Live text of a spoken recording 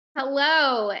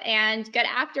Hello and good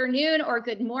afternoon or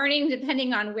good morning,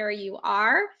 depending on where you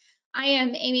are. I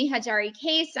am Amy Hajari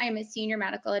Case. I am a senior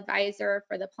medical advisor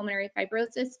for the Pulmonary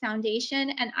Fibrosis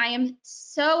Foundation, and I am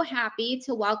so happy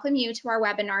to welcome you to our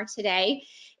webinar today.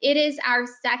 It is our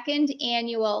second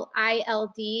annual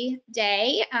ILD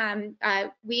Day.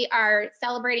 We are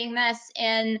celebrating this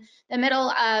in the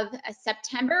middle of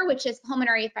September, which is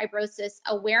Pulmonary Fibrosis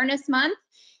Awareness Month.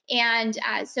 And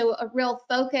so a real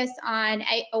focus on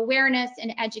awareness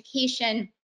and education.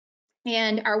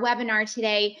 And our webinar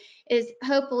today is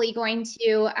hopefully going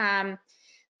to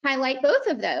highlight both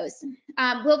of those.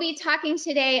 We'll be talking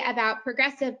today about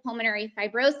progressive pulmonary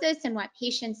fibrosis and what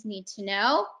patients need to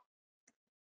know.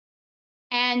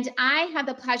 And I have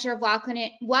the pleasure of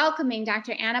welcoming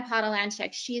Dr. Anna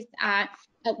Podolanczuk. She's at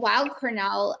Weill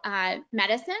Cornell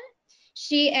Medicine.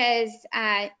 She is,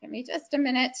 give me just a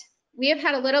minute. We have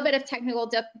had a little bit of technical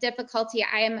difficulty.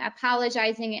 I am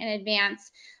apologizing in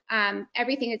advance.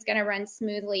 Everything is going to run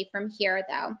smoothly from here,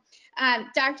 though.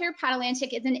 Dr.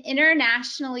 Podolanczuk is an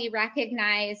internationally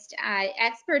recognized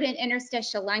expert in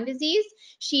interstitial lung disease.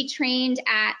 She trained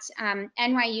at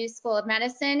NYU School of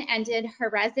Medicine and did her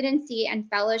residency and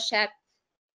fellowship,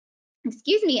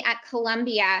 at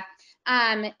Columbia.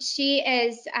 She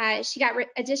got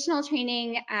additional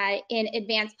training in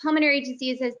advanced pulmonary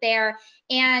diseases there,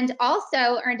 and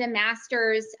also earned a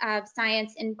master's of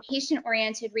science in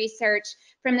patient-oriented research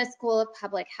from the School of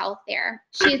Public Health there.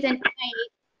 She is an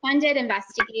NIH-funded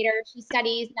investigator. She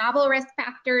studies novel risk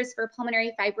factors for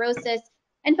pulmonary fibrosis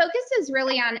and focuses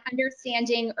really on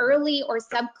understanding early or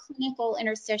subclinical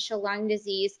interstitial lung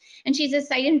disease. And she's a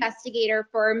site investigator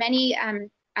for many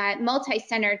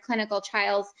multi-centered clinical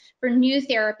trials for new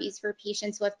therapies for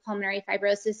patients with pulmonary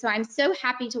fibrosis. So I'm so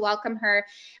happy to welcome her.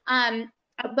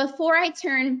 Before I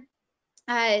turn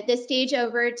the stage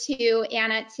over to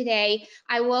Anna today,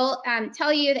 I will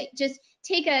tell you that just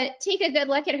take a good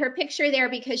look at her picture there,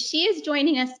 because she is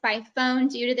joining us by phone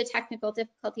due to the technical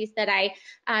difficulties that I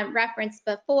referenced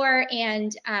before,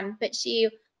 and but she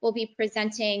will be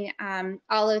presenting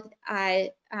all of by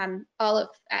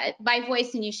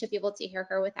voice, and you should be able to hear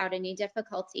her without any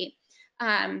difficulty.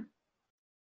 I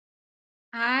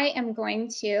am going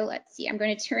to, let's see, I'm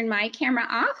going to turn my camera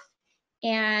off.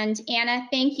 And Anna,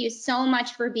 thank you so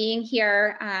much for being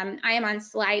here. I am on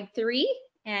slide 3,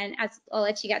 and I'll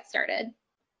let you get started.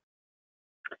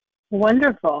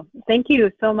 Wonderful. Thank you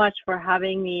so much for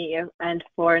having me and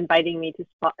for inviting me to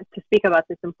speak about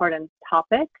this important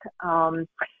topic.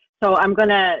 So I'm going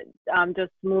to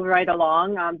just move right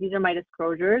along. These are my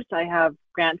disclosures. I have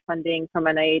grant funding from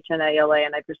NIH and ILA,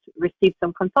 and I've received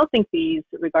some consulting fees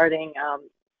regarding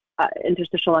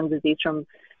interstitial lung disease from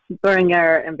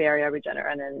Boehringer Inveria,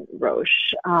 Regeneron, and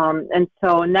Roche. And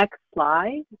so next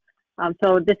slide.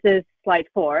 So this is slide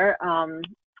 4.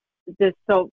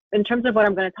 So in terms of what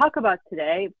I'm going to talk about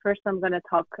today, first I'm going to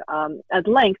talk at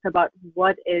length about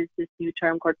what is this new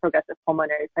term called progressive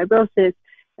pulmonary fibrosis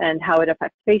and how it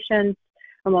affects patients.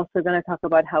 I'm also going to talk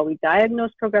about how we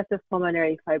diagnose progressive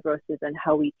pulmonary fibrosis and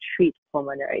how we treat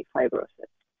pulmonary fibrosis.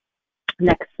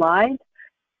 Next slide.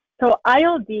 So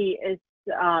ILD is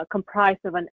comprised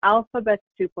of an alphabet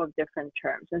soup of different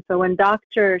terms. And so when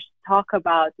doctors talk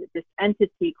about this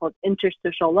entity called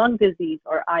interstitial lung disease,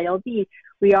 or ILD,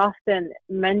 we often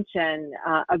mention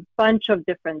a bunch of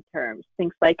different terms,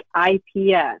 things like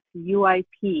IPF,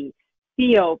 UIP,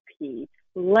 COP,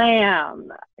 LAM,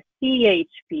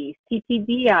 CHP,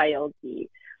 CTD-ILD.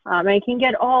 And it can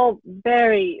get all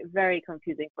very, very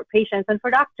confusing for patients and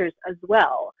for doctors as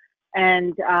well.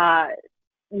 And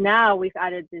now we've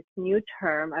added this new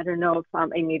term. I don't know if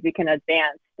Amy, if we can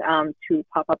advance to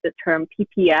pop up the term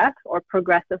PPF, or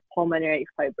progressive pulmonary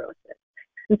fibrosis.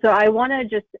 And so I want to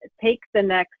just take the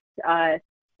next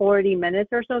 40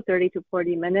 minutes or so, 30 to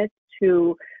 40 minutes,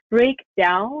 to break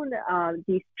down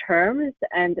these terms,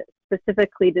 and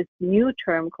specifically this new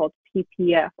term called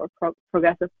PPF, or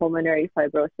progressive pulmonary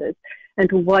fibrosis, and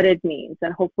what it means,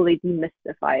 and hopefully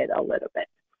demystify it a little bit.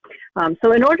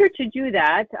 So in order to do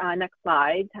that, next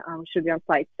slide, should be on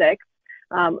slide 6,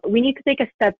 we need to take a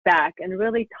step back and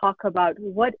really talk about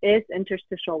what is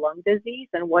interstitial lung disease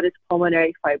and what is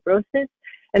pulmonary fibrosis,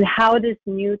 and how this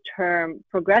new term,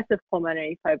 progressive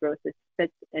pulmonary fibrosis,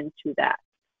 fits into that.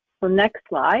 So next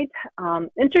slide.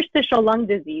 Interstitial lung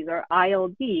disease, or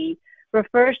ILD,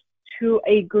 refers to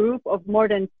a group of more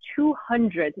than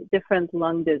 200 different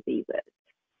lung diseases.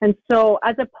 And so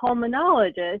as a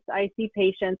pulmonologist, I see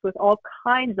patients with all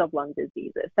kinds of lung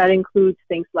diseases. That includes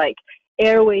things like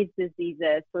airways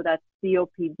diseases, so that's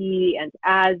COPD and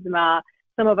asthma.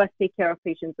 Some of us take care of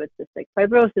patients with cystic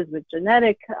fibrosis, with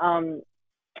genetic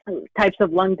types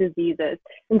of lung diseases.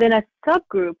 And then a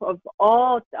subgroup of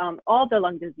all the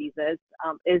lung diseases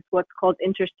is what's called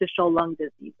interstitial lung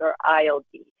disease, or ILD.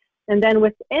 And then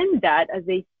within that, as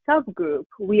a subgroup,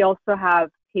 we also have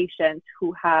patients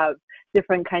who have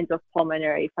different kinds of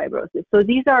pulmonary fibrosis. So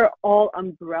these are all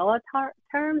umbrella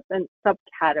terms and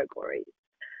subcategories.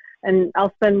 And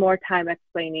I'll spend more time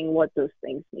explaining what those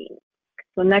things mean.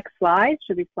 So next slide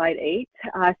should be slide 8.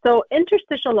 So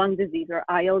interstitial lung disease, or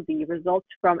ILD, results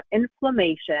from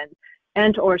inflammation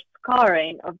and or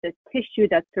scarring of the tissue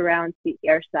that surrounds the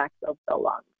air sacs of the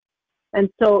lung. And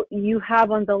so you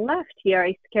have on the left here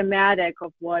a schematic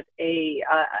of what a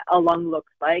lung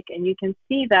looks like. And you can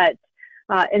see that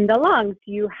in the lungs,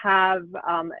 you have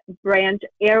branch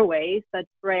airways that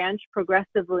branch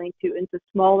progressively into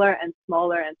smaller and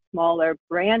smaller and smaller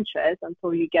branches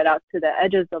until you get out to the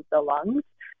edges of the lungs.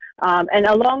 And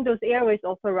along those airways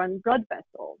also run blood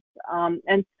vessels.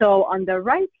 And so on the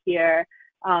right here,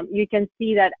 you can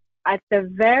see that at the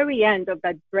very end of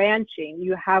that branching,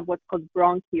 you have what's called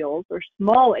bronchioles, or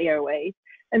small airways,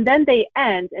 and then they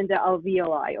end in the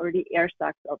alveoli, or the air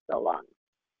sacs of the lungs.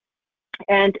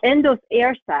 And in those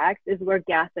air sacs is where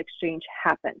gas exchange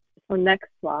happens. So next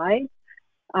slide.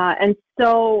 And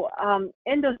so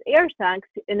in those air sacs,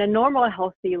 in a normal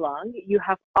healthy lung, you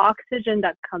have oxygen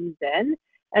that comes in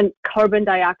and carbon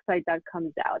dioxide that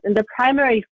comes out. And the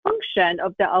primary function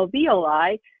of the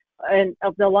alveoli and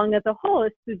of the lung as a whole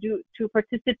is to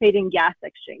participate in gas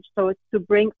exchange. So it's to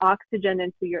bring oxygen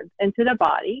into the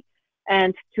body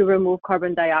and to remove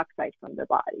carbon dioxide from the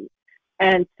body.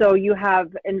 And so you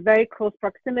have, in very close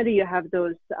proximity, you have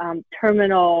those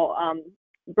terminal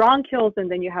bronchioles, and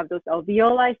then you have those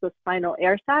alveoli, those final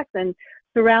air sacs, and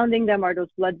surrounding them are those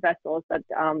blood vessels that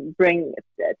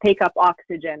take up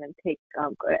oxygen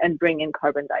and bring in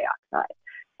carbon dioxide.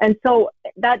 And so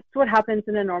that's what happens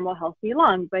in a normal healthy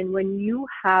lung. But when you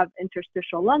have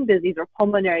interstitial lung disease, or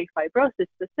pulmonary fibrosis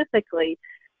specifically,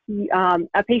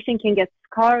 a patient can get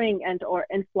scarring and or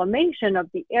inflammation of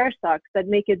the air sacs that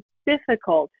make it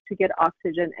difficult to get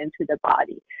oxygen into the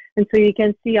body. And so you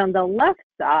can see on the left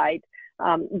side,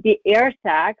 the air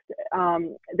sacs,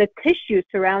 the tissue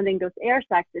surrounding those air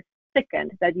sacs is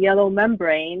thickened. That yellow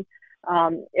membrane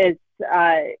is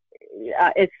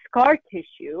scar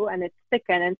tissue, and it's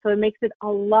thickened, and so it makes it a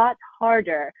lot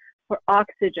harder for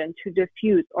oxygen to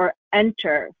diffuse or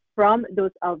enter from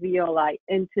those alveoli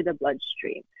into the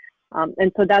bloodstream.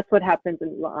 And so that's what happens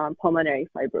in pulmonary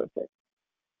fibrosis.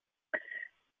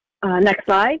 Next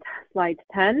slide, slide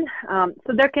 10.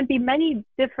 So there can be many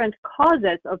different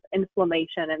causes of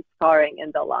inflammation and scarring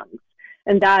in the lungs,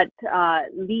 and that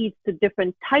leads to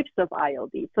different types of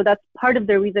ILD. So that's part of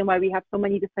the reason why we have so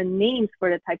many different names for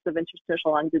the types of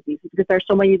interstitial lung diseases, because there are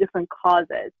so many different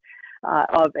causes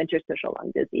of interstitial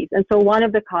lung disease. And so one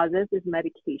of the causes is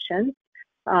medications.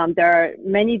 There are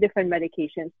many different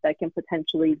medications that can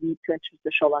potentially lead to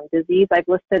interstitial lung disease. I've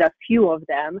listed a few of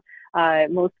them,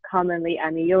 most commonly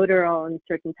amiodarone,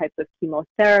 certain types of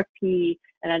chemotherapy,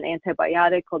 and an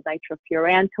antibiotic called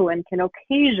nitrofurantoin can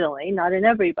occasionally, not in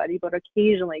everybody, but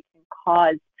occasionally can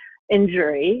cause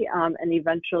injury and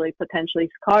eventually potentially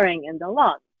scarring in the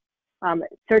lung.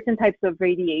 Certain types of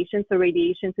radiation, so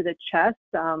radiation to the chest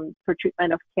for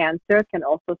treatment of cancer, can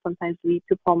also sometimes lead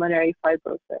to pulmonary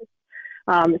fibrosis.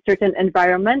 Certain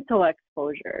environmental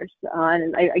exposures,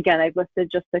 and I've listed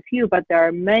just a few, but there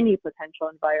are many potential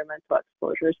environmental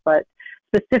exposures, but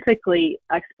specifically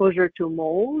exposure to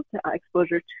mold,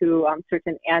 exposure to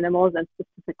certain animals, and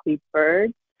specifically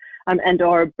birds, and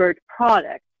or bird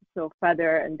products, so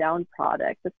feather and down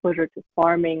products. Exposure to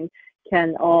farming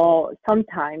can all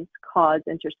sometimes cause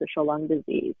interstitial lung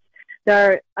disease.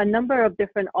 There are a number of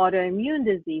different autoimmune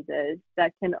diseases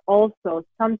that can also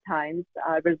sometimes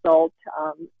result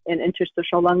in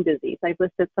interstitial lung disease. I've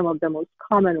listed some of the most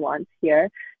common ones here.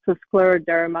 So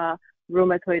scleroderma,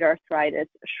 rheumatoid arthritis,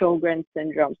 Sjogren's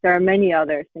syndrome. There are many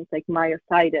others, things like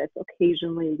myositis,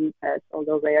 occasionally lupus,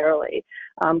 although rarely,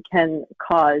 can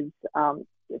cause,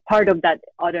 part of that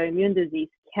autoimmune disease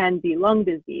can be lung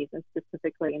disease, and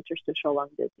specifically interstitial lung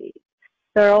disease.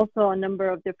 There are also a number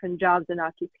of different jobs and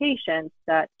occupations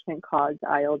that can cause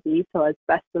ILD, so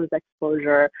asbestos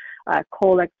exposure,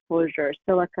 coal exposure,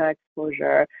 silica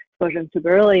exposure, exposure to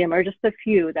beryllium are just a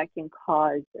few that can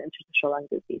cause interstitial lung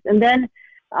disease. And then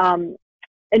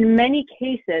in many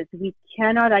cases, we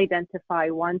cannot identify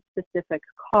one specific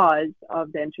cause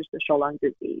of the interstitial lung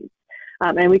disease.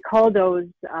 And we call those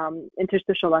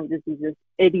interstitial lung diseases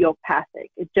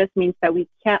idiopathic. It just means that we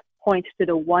can't point to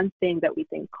the one thing that we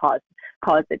think caused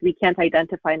it. We can't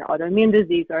identify an autoimmune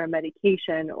disease or a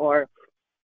medication or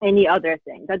any other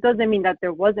thing. That doesn't mean that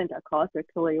there wasn't a cause. There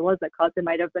clearly was a cause. It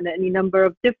might have been any number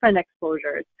of different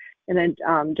exposures in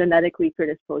a genetically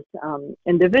predisposed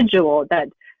individual that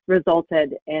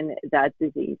resulted in that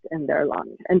disease in their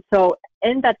lung. And so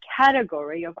in that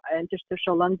category of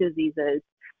interstitial lung diseases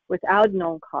without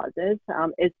known causes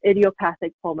is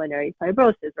idiopathic pulmonary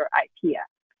fibrosis, or IPF.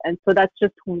 And so that's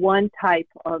just one type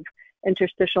of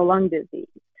interstitial lung disease.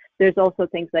 There's also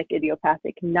things like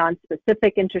idiopathic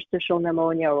non-specific interstitial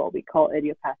pneumonia, or what we call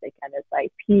idiopathic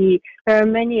NSIP. There are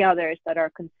many others that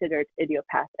are considered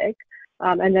idiopathic.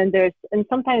 And then and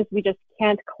sometimes we just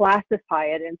can't classify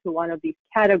it into one of these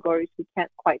categories. We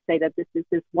can't quite say that this is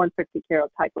this one particular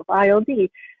type of ILD,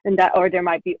 and that, or there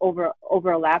might be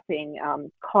overlapping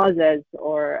causes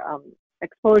or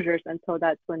exposures. And so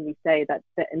that's when we say that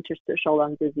the interstitial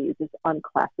lung disease is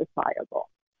unclassifiable.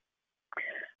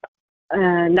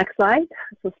 Next slide,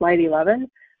 so slide 11.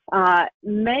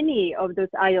 Many of those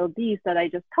ILDs that I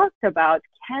just talked about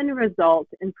can result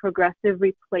in progressive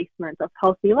replacement of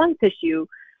healthy lung tissue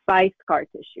by scar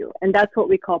tissue, and that's what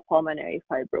we call pulmonary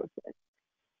fibrosis.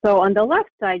 So on the left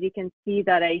side, you can see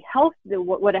that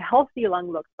what a healthy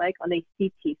lung looks like on a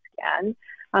CT scan.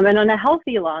 And on a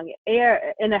healthy lung,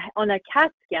 on a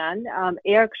CAT scan,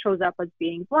 air shows up as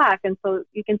being black. And so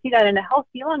you can see that in a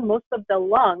healthy lung, most of the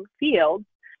lung fields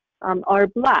are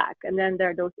black. And then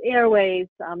there are those airways,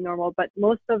 normal, but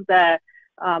most of the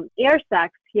air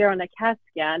sacs here on a CAT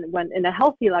scan, when in a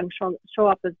healthy lung, show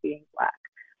up as being black.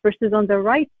 Versus on the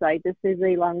right side, this is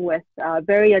a lung with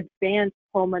very advanced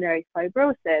pulmonary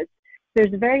fibrosis.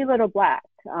 There's very little black.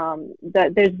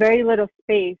 There's very little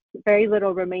space, very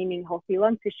little remaining healthy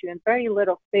lung tissue, and very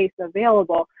little space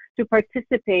available to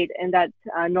participate in that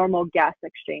normal gas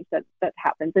exchange that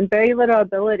happens, and very little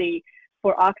ability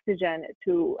for oxygen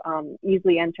to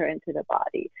easily enter into the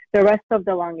body. The rest of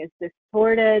the lung is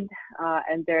distorted,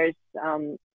 and there's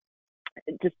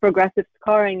just progressive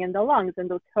scarring in the lungs, and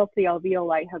those healthy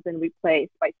alveoli have been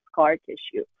replaced by scar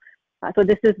tissue. So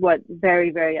this is what very,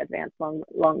 very advanced lung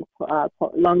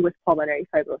with pulmonary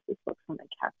fibrosis looks on a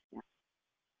CAT scan.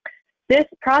 This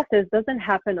process doesn't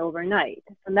happen overnight.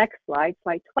 So next slide,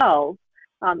 slide 12.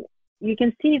 You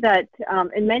can see that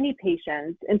in many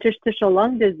patients, interstitial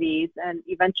lung disease and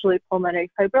eventually pulmonary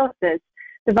fibrosis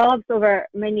develops over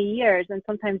many years and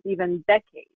sometimes even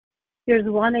decades. Here's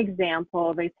one example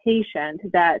of a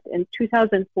patient that in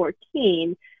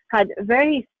 2014 had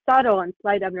very subtle and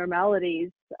slight abnormalities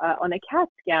on a CAT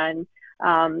scan.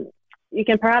 You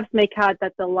can perhaps make out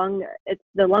that the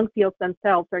lung fields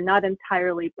themselves are not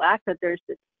entirely black, that there's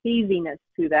this haziness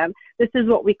to them. This is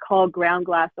what we call ground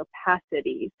glass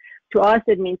opacity. To us,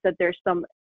 it means that there's some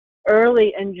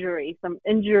early injury,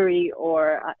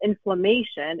 or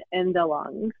inflammation in the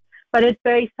lungs, but it's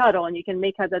very subtle, and you can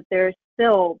make out that there's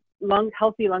still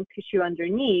healthy lung tissue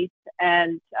underneath,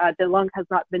 and the lung has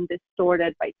not been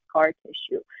distorted by scar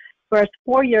tissue. Whereas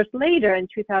 4 years later, in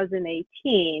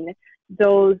 2018,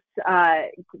 those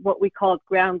what we call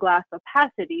ground glass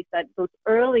opacities, that those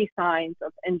early signs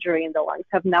of injury in the lungs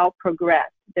have now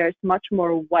progressed. There's much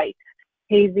more white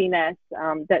haziness.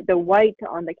 That the white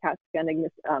on the CAT scan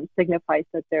signifies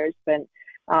that there's been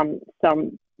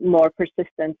some more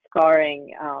persistent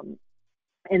scarring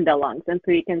in the lungs. And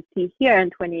so you can see here in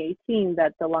 2018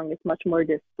 that the lung is much more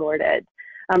distorted.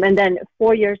 And then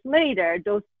 4 years later,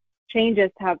 those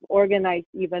changes have organized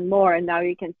even more, and now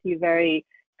you can see very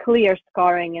clear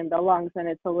scarring in the lungs, and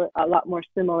it's a lot more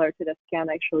similar to the scan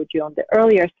I showed you on the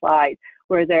earlier slide,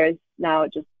 where there's now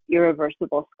just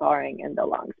irreversible scarring in the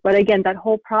lungs. But again, that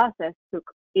whole process took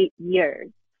 8 years.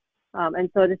 And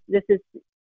so this is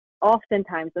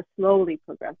oftentimes a slowly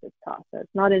progressive process,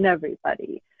 not in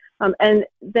everybody. And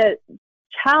the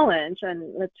challenge,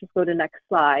 and let's just go to next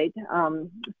slide,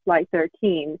 slide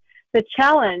 13. The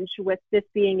challenge with this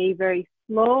being a very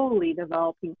slowly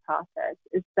developing process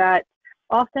is that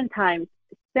oftentimes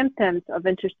symptoms of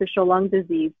interstitial lung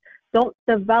disease don't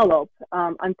develop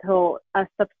until a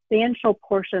substantial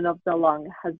portion of the lung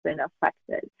has been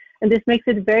affected. And this makes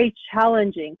it very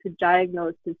challenging to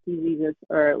diagnose these diseases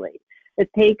early. It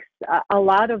takes a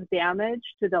lot of damage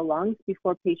to the lungs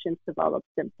before patients develop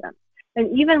symptoms.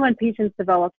 And even when patients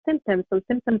develop symptoms, those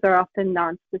symptoms are often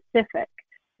non-specific.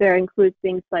 There include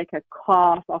things like a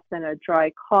cough, often a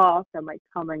dry cough that might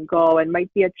come and go and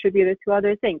might be attributed to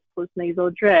other things,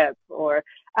 postnasal drip or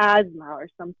asthma or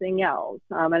something else.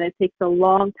 And it takes a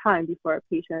long time before a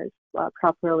patient is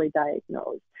properly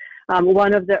diagnosed.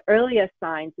 One of the earliest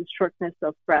signs is shortness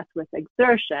of breath with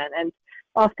exertion. And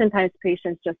oftentimes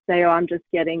patients just say, oh, I'm just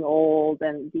getting old,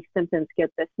 and these symptoms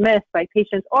get dismissed by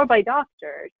patients or by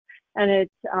doctors. And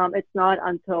it's not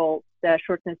until the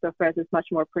shortness of breath is much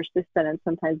more persistent and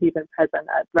sometimes even present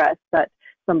at rest, that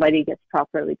somebody gets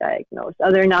properly diagnosed.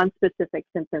 Other non-specific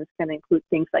symptoms can include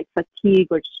things like fatigue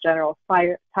or just general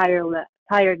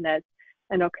tiredness,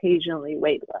 and occasionally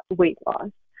weight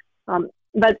loss.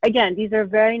 But again, these are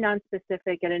very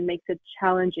non-specific, and it makes it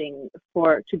challenging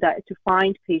to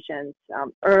find patients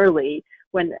early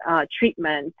when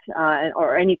treatment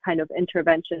or any kind of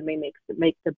intervention may make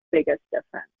the biggest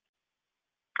difference.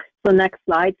 So next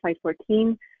slide, slide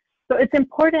 14. So it's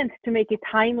important to make a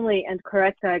timely and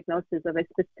correct diagnosis of a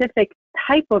specific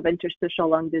type of interstitial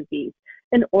lung disease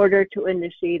in order to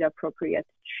initiate appropriate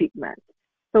treatment.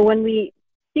 So when we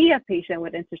see a patient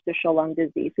with interstitial lung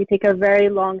disease, we take a very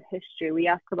long history. We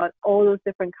ask about all those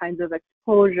different kinds of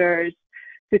exposures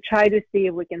to try to see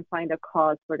if we can find a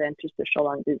cause for the interstitial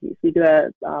lung disease. We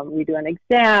do an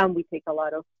exam, we take a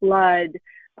lot of blood,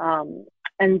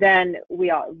 and then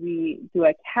we do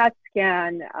a CAT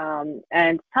scan,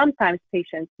 and sometimes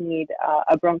patients need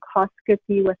a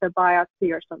bronchoscopy with a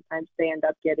biopsy, or sometimes they end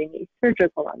up getting a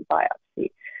surgical lung biopsy.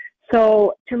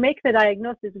 So to make the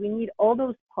diagnosis, we need all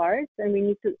those parts, and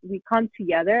we come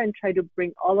together and try to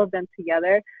bring all of them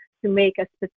together to make a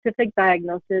specific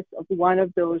diagnosis of one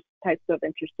of those types of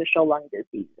interstitial lung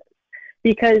diseases.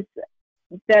 Because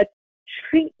the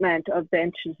treatment of the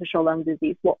interstitial lung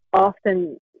disease will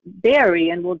often vary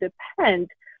and will depend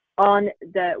on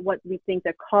what we think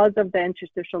the cause of the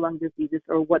interstitial lung disease is,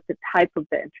 or what the type of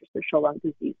the interstitial lung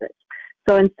disease is.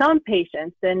 So in some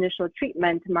patients, the initial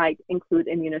treatment might include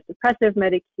immunosuppressive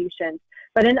medications,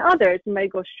 but in others, we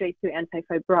might go straight to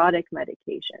antifibrotic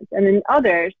medications. And in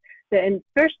others, the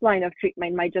first line of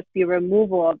treatment might just be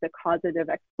removal of the causative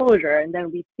exposure, and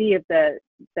then we see if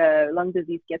the lung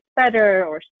disease gets better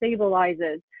or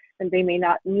stabilizes, and they may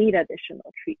not need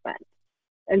additional treatment.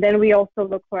 And then we also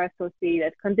look for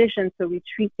associated conditions, so we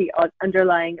treat the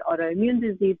underlying autoimmune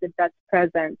disease if that's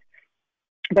present.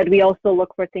 But we also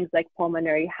look for things like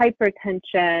pulmonary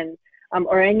hypertension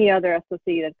or any other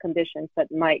associated conditions that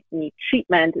might need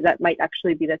treatment that might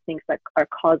actually be the things that are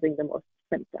causing the most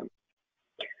symptoms.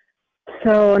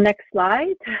 So next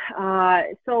slide.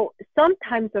 So some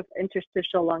types of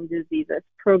interstitial lung diseases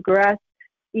progress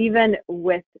even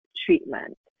with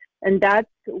treatment. And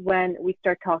that's when we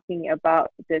start talking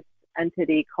about this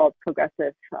entity called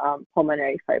progressive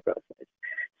pulmonary fibrosis.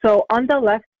 So on the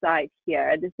left side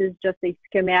here, this is just a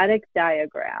schematic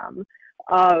diagram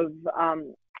of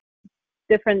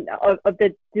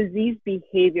the disease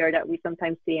behavior that we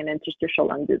sometimes see in interstitial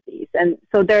lung disease. And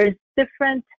so there's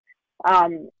different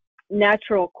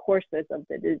natural courses of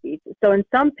the disease. So in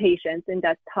some patients in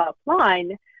that top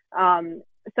line,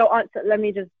 so let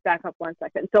me just back up 1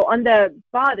 second. So on the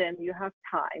bottom, you have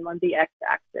time on the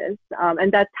x-axis,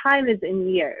 and that time is in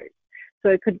years. So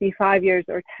it could be 5 years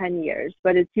or 10 years,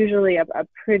 but it's usually a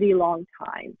pretty long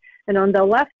time. And on the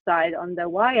left side, on the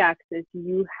y-axis,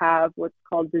 you have what's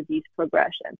called disease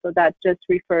progression. So that just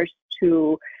refers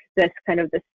to this kind of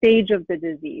the stage of the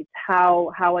disease,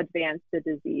 how advanced the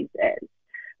disease is.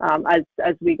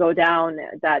 As we go down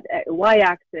that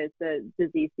y-axis, the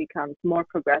disease becomes more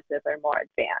progressive or more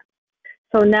advanced.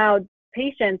 So now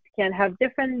patients can have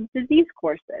different disease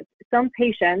courses. Some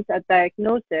patients at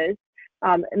diagnosis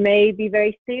may be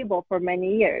very stable for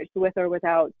many years with or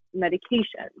without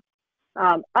medications.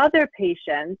 Other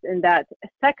patients in that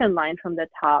second line from the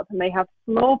top may have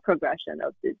slow progression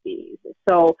of disease.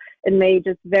 So it may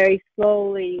just very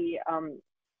slowly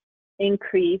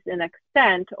increase in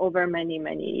extent over many,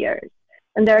 many years.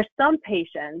 And there are some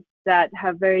patients that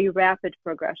have very rapid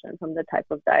progression from the type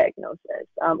of diagnosis.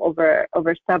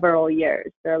 Over several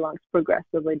years, their lungs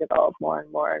progressively develop more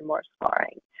and more and more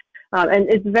scarring. And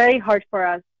it's very hard for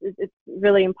us, it's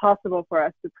really impossible for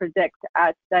us to predict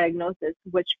at diagnosis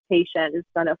which patient is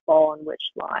going to fall on which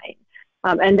line.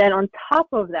 And then on top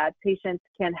of that, patients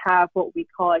can have what we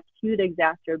call acute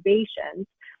exacerbations,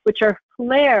 which are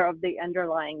flare of the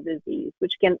underlying disease,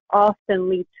 which can often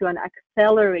lead to an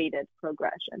accelerated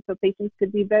progression. So patients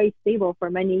could be very stable for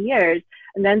many years,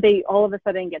 and then they all of a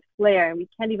sudden get flare, and we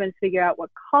can't even figure out what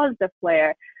caused the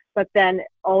flare, but then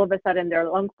all of a sudden their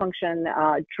lung function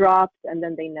drops, and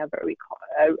then they never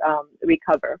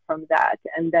recover from that.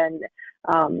 And then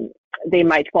they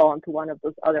might fall into one of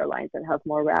those other lines and have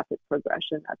more rapid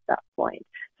progression at that point.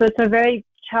 So it's a very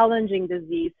challenging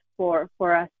disease for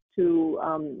us to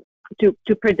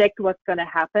predict what's going to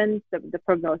happen. The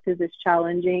prognosis is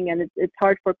challenging, and it's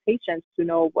hard for patients to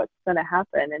know what's going to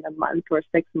happen in a month or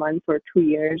 6 months or 2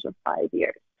 years or 5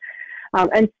 years.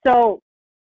 And so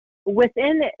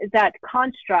within that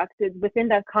construct, within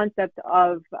that concept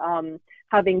of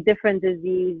having different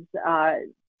disease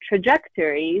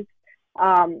trajectories,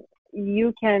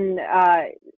 you can,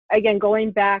 again,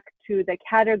 going back to the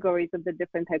categories of the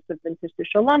different types of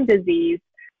interstitial lung disease,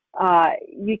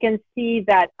 you can see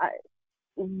that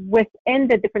within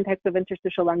the different types of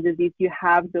interstitial lung disease, you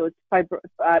have those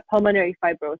pulmonary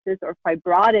fibrosis or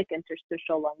fibrotic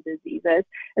interstitial lung diseases,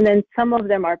 and then some of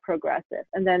them are progressive.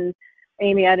 And then,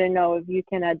 Amy, I don't know if you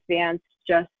can advance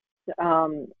just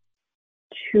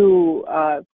 2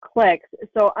 clicks.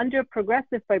 So under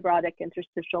progressive fibrotic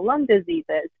interstitial lung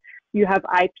diseases, you have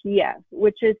IPF,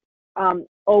 which is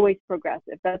always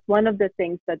progressive. That's one of the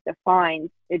things that defines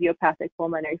idiopathic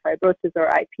pulmonary fibrosis or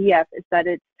IPF, is that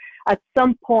it's at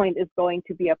some point is going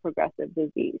to be a progressive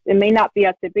disease. It may not be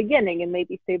at the beginning, it may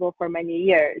be stable for many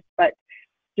years, but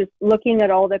just looking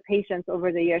at all the patients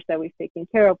over the years that we've taken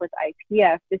care of with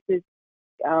IPF, this is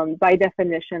by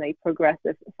definition a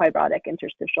progressive fibrotic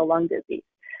interstitial lung disease.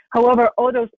 However,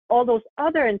 all those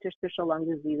other interstitial lung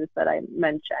diseases that I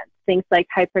mentioned, things like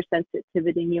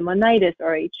hypersensitivity pneumonitis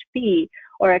or HP,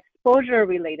 or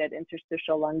exposure-related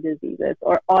interstitial lung diseases,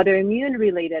 or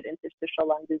autoimmune-related interstitial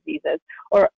lung diseases,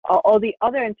 or all the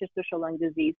other interstitial lung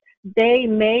disease, they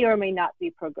may or may not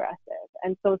be progressive.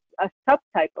 And so a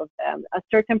subtype of them, a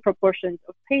certain proportion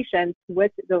of patients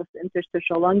with those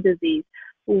interstitial lung disease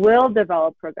will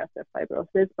develop progressive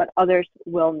fibrosis, but others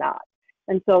will not.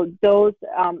 And so those,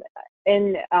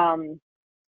 in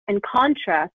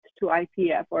contrast to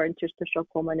IPF or interstitial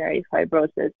pulmonary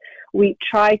fibrosis, we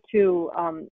try to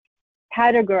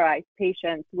categorize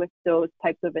patients with those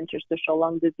types of interstitial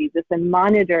lung diseases and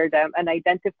monitor them and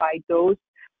identify those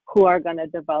who are going to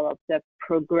develop the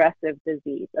progressive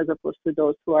disease as opposed to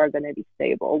those who are going to be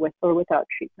stable with or without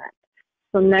treatment.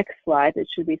 So next slide, it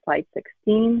should be slide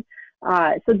 16.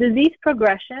 So disease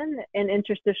progression in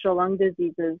interstitial lung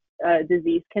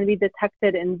disease can be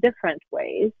detected in different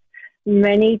ways.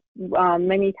 Many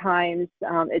times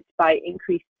it's by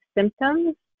increased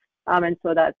symptoms, and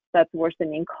so that's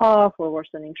worsening cough or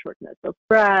worsening shortness of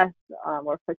breath,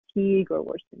 or fatigue, or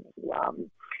worsening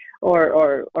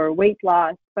or weight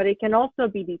loss. But it can also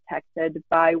be detected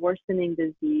by worsening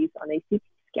disease on a CT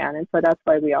scan, and so that's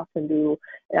why we often do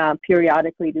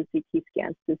periodically do CT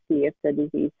scans to see if the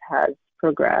disease has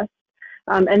progressed.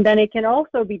 And then it can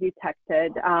also be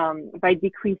detected by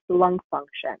decreased lung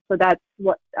function. So that's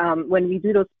what, when we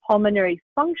do those pulmonary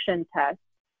function tests,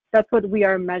 that's what we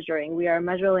are measuring. We are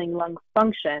measuring lung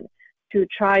function to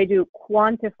try to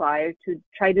quantify, or to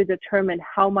try to determine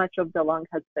how much of the lung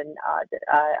has been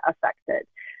affected.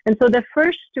 And so the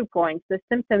first 2 points, the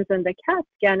symptoms and the CAT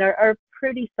scan, are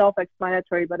pretty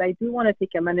self-explanatory, but I do want to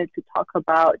take a minute to talk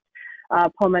about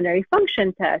pulmonary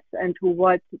function tests and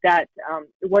what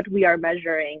we are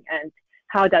measuring and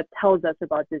how that tells us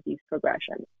about disease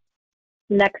progression.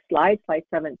 Next slide, slide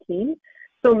 17.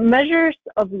 So measures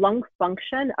of lung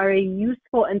function are a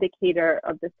useful indicator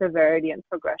of the severity and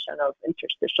progression of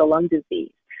interstitial lung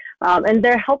disease. And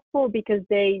they're helpful because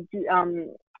they do,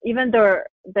 even though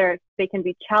they can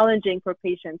be challenging for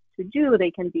patients to do,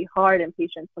 they can be hard, and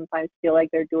patients sometimes feel like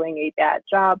they're doing a bad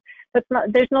job.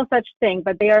 There's no such thing,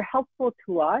 but they are helpful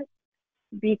to us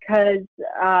because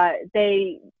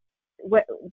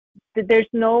there's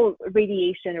no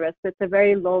radiation risk. It's a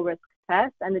very low risk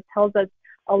test, and it tells us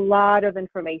a lot of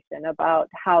information about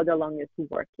how the lung is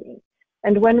working.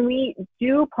 And when we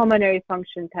do pulmonary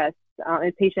function tests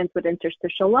in patients with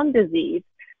interstitial lung disease,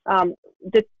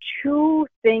 the 2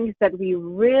 things that we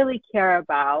really care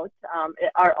about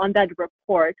are on that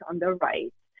report on the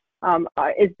right,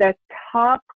 is the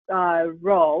top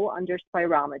row under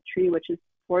spirometry, which is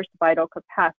forced vital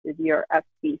capacity, or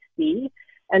FVC,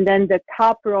 and then the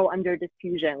top row under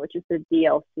diffusion, which is the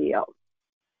DLCO.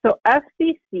 So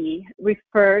FVC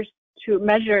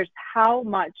measures how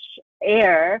much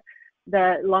air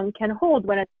the lung can hold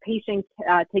when a patient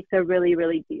takes a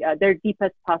really their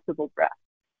deepest possible breath.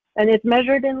 And it's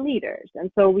measured in liters.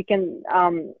 And so we can,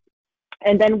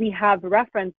 and then we have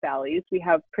reference values. We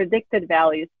have predicted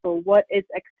values for what is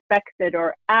expected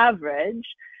or average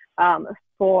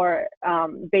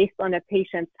based on a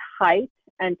patient's height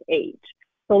and age.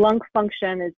 So lung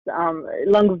function is,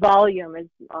 lung volume is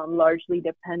largely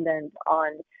dependent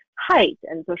on height.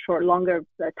 And so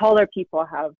taller people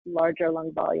have larger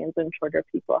lung volumes, and shorter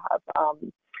people have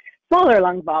smaller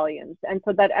lung volumes. And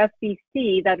so that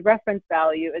FVC, that reference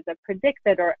value, is a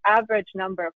predicted or average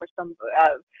number for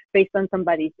based on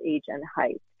somebody's age and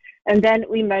height. And then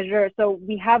we measure, so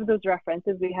we have those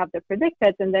references, we have the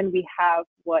predicted, and then we have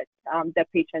what the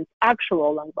patient's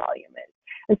actual lung volume is.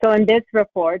 And so in this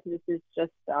report, this is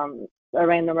just a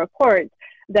random report,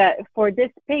 that for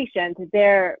this patient,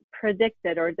 their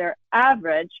predicted or their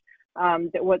average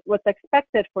what's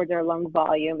expected for their lung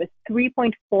volume is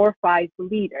 3.45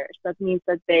 liters. That means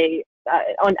that they,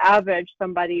 on average,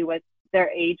 somebody with their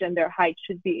age and their height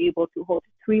should be able to hold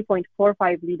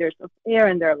 3.45 liters of air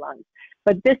in their lungs.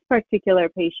 But this particular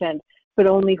patient could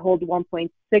only hold 1.6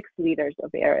 liters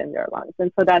of air in their lungs.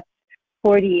 And so that's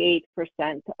 48%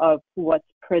 of what's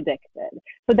predicted.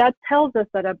 So that tells us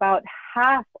that about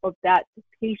half of that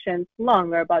patient's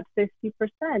lung, or about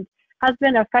 50%, has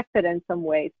been affected in some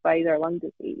ways by their lung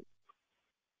disease.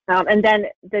 And then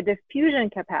the diffusion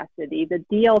capacity, the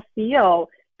DLCO,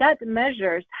 that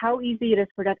measures how easy it is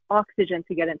for that oxygen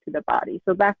to get into the body.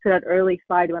 So back to that early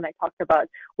slide when I talked about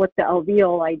what the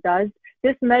alveoli does,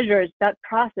 this measures that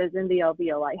process in the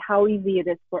alveoli, how easy it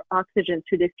is for oxygen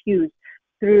to diffuse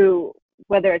through,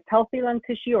 whether it's healthy lung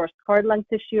tissue or scarred lung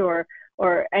tissue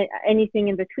or anything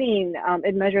in between.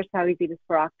 It measures how easy it is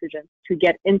for oxygen to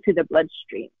get into the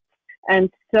bloodstream.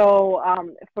 And so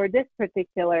for this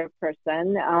particular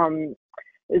person,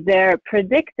 their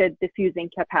predicted diffusing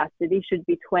capacity should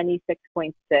be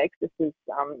 26.6. This is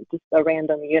just a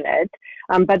random unit.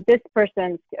 But this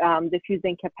person's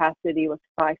diffusing capacity was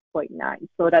 5.9.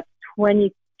 So that's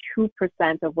 22%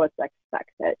 of what's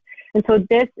expected. And so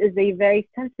this is a very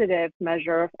sensitive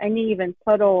measure of any even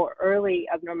subtle or early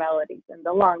abnormalities in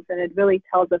the lungs. And it really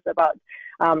tells us about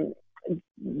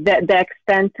the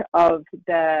extent of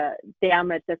the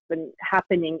damage that's been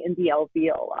happening in the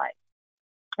alveoli.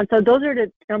 And so those are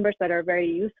the numbers that are very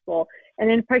useful.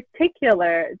 And in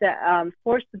particular, the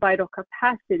forced vital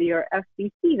capacity, or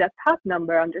FVC, that top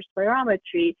number under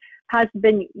spirometry, has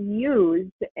been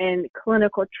used in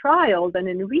clinical trials and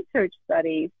in research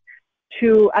studies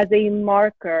as a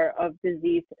marker of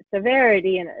disease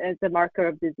severity and as a marker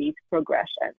of disease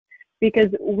progression. Because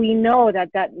we know that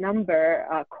that number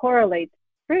correlates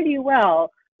pretty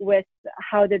well with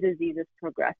how the disease is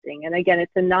progressing. And again,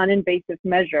 it's a non-invasive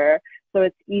measure, so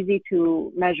it's easy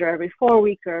to measure every 4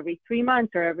 weeks or every 3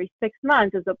 months or every 6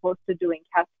 months, as opposed to doing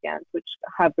CAT scans, which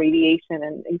have radiation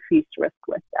and increased risk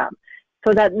with them.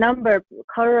 So that number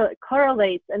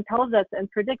correlates and tells us and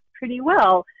predicts pretty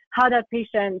well how that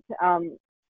patient,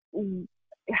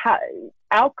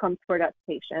 outcomes for that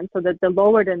patient, so that the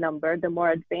lower the number, the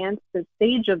more advanced the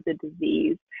stage of the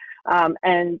disease,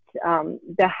 and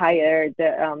the higher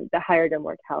the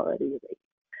mortality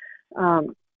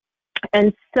rate.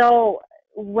 And so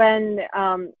when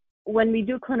we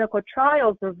do clinical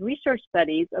trials of research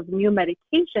studies of new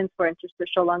medications for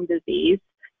interstitial lung disease,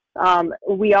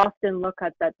 we often look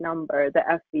at that number, the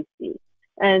FVC.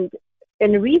 And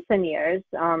in recent years,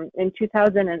 in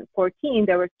 2014,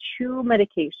 there were 2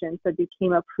 medications that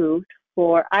became approved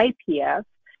for IPF.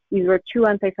 These were 2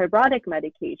 antifibrotic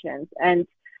medications, and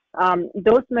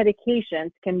those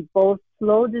medications can both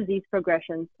slow disease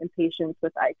progression in patients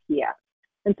with IPF.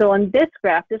 And so on this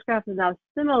graph is now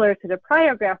similar to the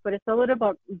prior graph, but it's a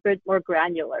little bit more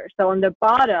granular. So on the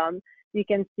bottom, you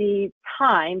can see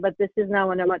time, but this is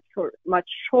now on a much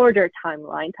shorter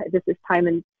timeline. This is time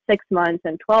in 6 months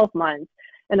and 12 months.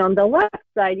 And on the left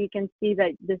side, you can see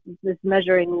that this is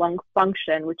measuring lung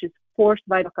function, which is forced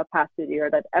vital capacity, or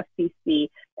that FVC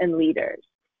in liters.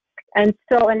 And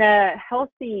so in a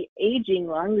healthy aging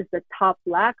lung, this is the top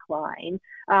black line,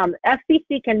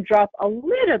 FVC can drop a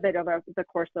little bit over the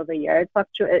course of a year.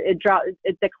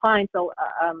 It declines, so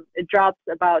it drops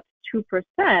about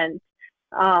 2%.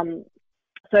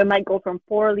 So it might go from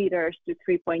 4 liters to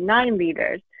 3.9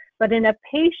 liters. But in a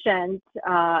patient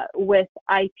with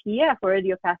IPF, or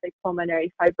idiopathic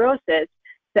pulmonary fibrosis,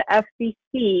 the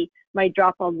FVC might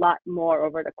drop a lot more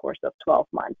over the course of 12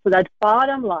 months. So that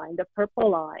bottom line, the purple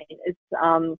line, is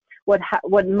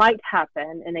what might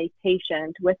happen in a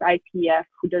patient with IPF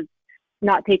who does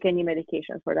not take any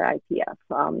medication for their IPF.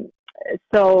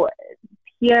 So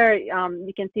here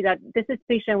you can see that this is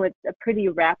a patient with a pretty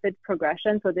rapid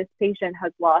progression. So this patient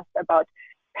has lost about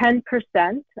 10%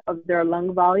 of their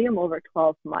lung volume over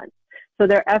 12 months. So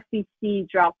their FVC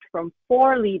dropped from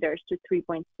 4 liters to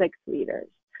 3.6 liters.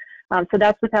 So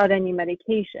that's without any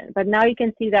medication. But now you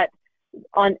can see that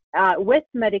with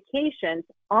medications,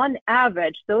 on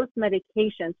average, those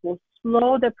medications will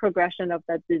slow the progression of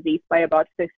that disease by about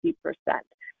 50%.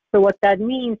 So what that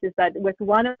means is that with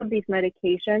one of these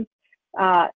medications,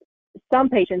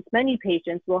 many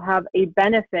patients will have a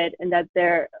benefit in that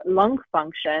their lung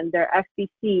function, their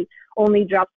FVC, only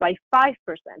drops by 5%,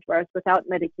 whereas without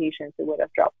medications, it would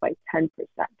have dropped by 10%.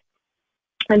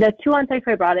 And the 2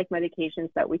 antifibrotic medications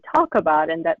that we talk about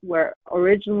and that were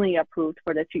originally approved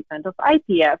for the treatment of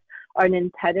IPF are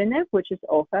nintedanib, which is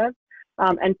Ofev,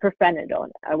 and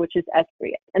pirfenidone, which is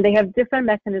Esbriet. And they have different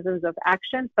mechanisms of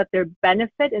action, but their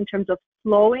benefit in terms of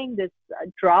slowing this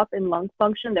drop in lung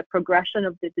function, the progression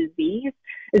of the disease,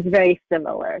 is very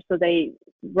similar. So they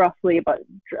roughly about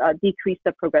decrease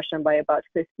the progression by about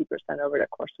 50% over the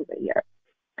course of a year.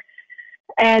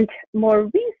 And more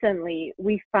recently,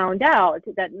 we found out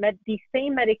that these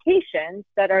same medications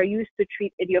that are used to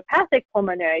treat idiopathic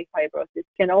pulmonary fibrosis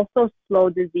can also slow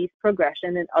disease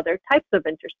progression in other types of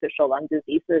interstitial lung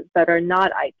diseases that are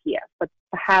not IPF, but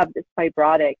have this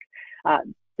fibrotic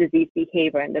disease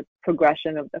behavior and the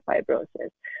progression of the fibrosis.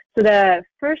 So the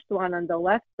first one on the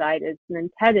left side is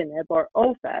nintedanib, or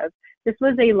OFEV. This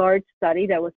was a large study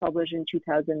that was published in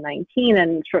 2019,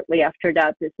 and shortly after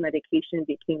that, this medication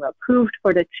became approved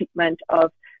for the treatment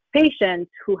of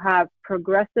patients who have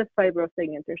progressive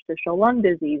fibrosing interstitial lung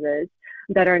diseases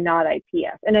that are not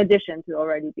IPF, in addition to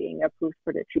already being approved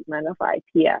for the treatment of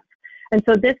IPF. And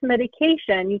so this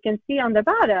medication, you can see on the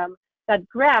bottom, that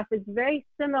graph is very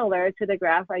similar to the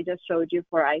graph I just showed you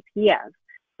for IPF.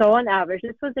 So on average,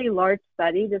 this was a large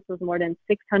study. This was more than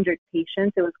 600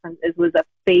 patients. It was a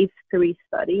phase 3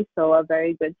 study, so a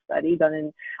very good study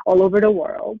done all over the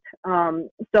world.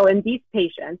 So in these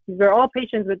patients, these were all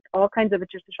patients with all kinds of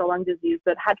interstitial lung disease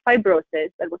that had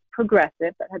fibrosis that was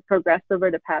progressive, that had progressed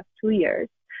over the past 2 years.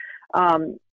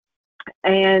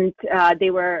 And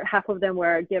half of them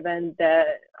were given the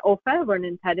OFEV or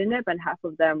nintedanib, and half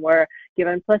of them were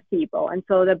given placebo. And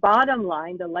so the bottom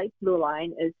line, the light blue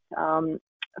line, is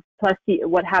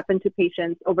what happened to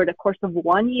patients over the course of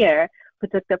 1 year who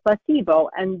took the placebo,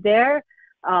 and their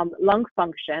lung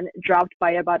function dropped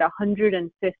by about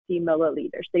 150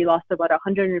 milliliters. They lost about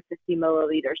 150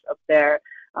 milliliters of their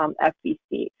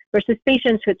FVC, versus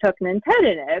patients who took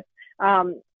nintedanib,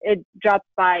 it dropped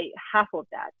by half of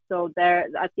that. So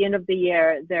at the end of the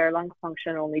year, their lung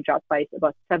function only dropped by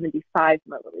about 75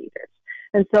 milliliters.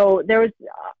 And so there was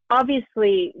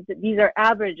obviously, these are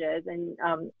averages, and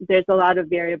there's a lot of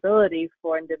variability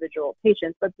for individual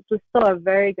patients, but this was still a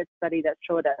very good study that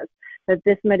showed us that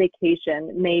this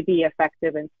medication may be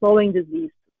effective in slowing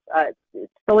disease,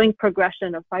 slowing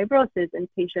progression of fibrosis in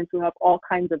patients who have all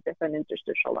kinds of different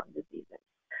interstitial lung diseases.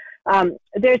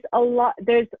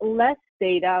 There's less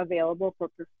data available for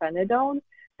pirfenidone.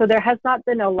 So there has not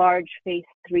been a large phase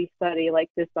 3 study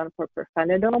like this one for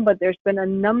pirfenidone, but there's been a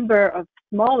number of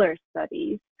smaller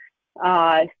studies,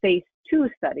 phase 2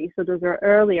 studies. So those are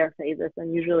earlier phases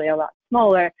and usually a lot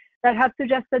smaller, that have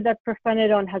suggested that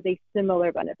pirfenidone has a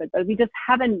similar benefit, but we just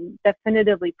haven't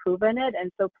definitively proven it.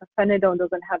 And so pirfenidone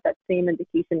doesn't have that same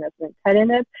indication as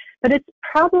nintedanib, but it's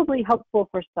probably helpful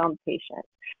for some patients.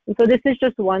 And so this is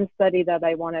just one study that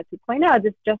I wanted to point out.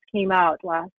 This just came out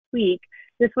last week.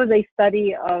 This was a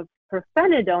study of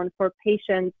pirfenidone for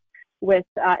patients with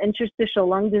interstitial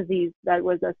lung disease that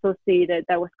was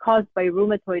caused by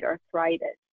rheumatoid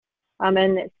arthritis.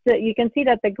 And so you can see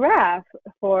that the graph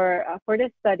for this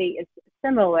study is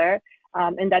similar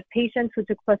in that patients who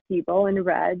took placebo in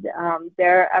red,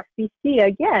 their FVC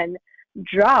again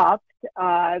dropped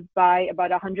by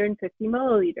about 150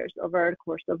 milliliters over the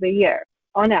course of a year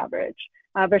on average,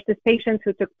 versus patients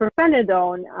who took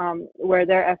pirfenidone, where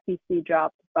their FVC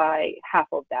dropped by half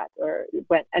of that, or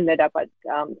ended up at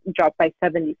dropped by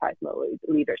 75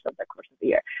 milliliters over the course of the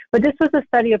year. But this was a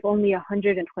study of only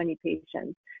 120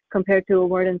 patients compared to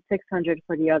more than 600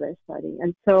 for the other study.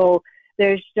 And so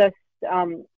there's just,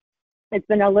 it's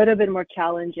been a little bit more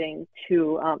challenging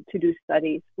to do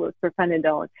studies with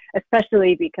pirfenidone,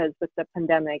 especially because with the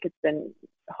pandemic, it's been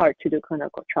hard to do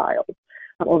clinical trials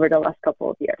over the last couple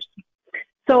of years.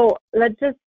 So let's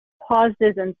just pause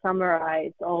this and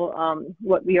summarize all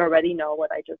what we already know,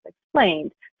 what I just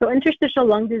explained. So interstitial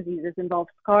lung diseases involve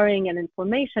scarring and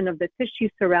inflammation of the tissue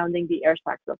surrounding the air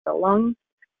sacs of the lungs.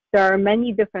 There are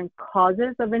many different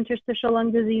causes of interstitial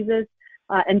lung diseases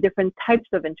and different types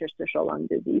of interstitial lung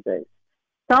diseases.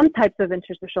 Some types of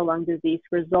interstitial lung disease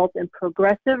result in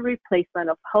progressive replacement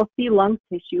of healthy lung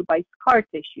tissue by scar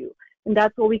tissue, and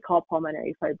that's what we call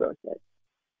pulmonary fibrosis.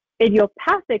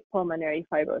 Idiopathic pulmonary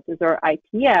fibrosis, or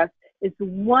IPF, is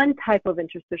one type of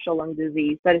interstitial lung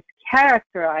disease that is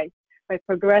characterized by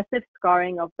progressive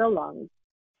scarring of the lungs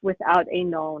without a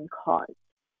known cause.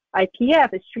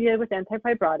 IPF is treated with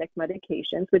antifibrotic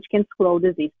medications, which can slow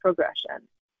disease progression.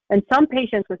 And some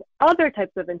patients with other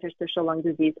types of interstitial lung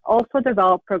disease also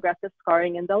develop progressive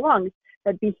scarring in the lungs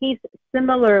that behaves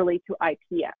similarly to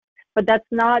IPF, but that's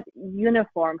not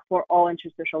uniform for all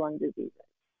interstitial lung diseases.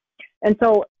 And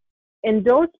so in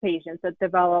those patients that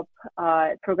develop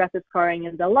progressive scarring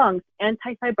in the lungs,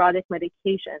 antifibrotic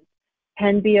medications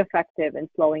can be effective in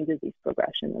slowing disease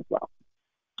progression as well.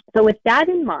 So with that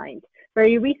in mind,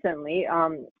 very recently,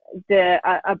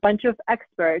 a bunch of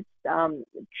experts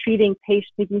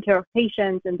taking care of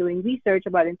patients and doing research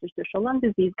about interstitial lung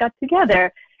disease got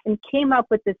together and came up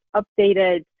with this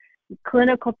updated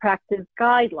clinical practice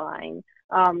guideline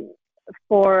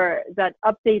that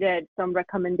updated some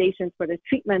recommendations for the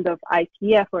treatment of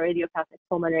IPF, or idiopathic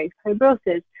pulmonary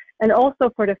fibrosis, and also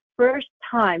for the first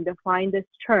time defined this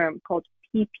term called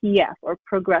PPF, or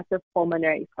progressive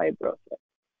pulmonary fibrosis.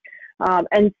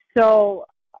 And so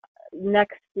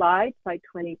next slide, slide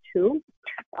 22.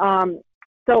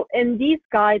 So in these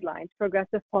guidelines,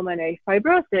 progressive pulmonary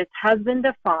fibrosis has been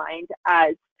defined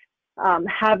as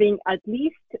having at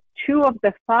least two of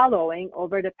the following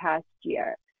over the past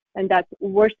year, and that's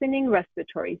worsening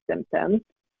respiratory symptoms,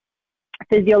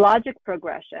 physiologic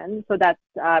progression, so that's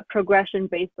progression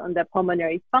based on the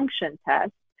pulmonary function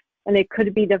test, and it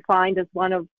could be defined as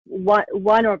one of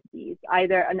these,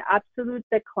 either an absolute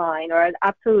decline or an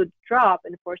absolute drop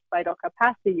in forced vital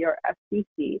capacity, or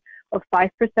FVC, of 5%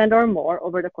 or more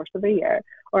over the course of a year,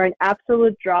 or an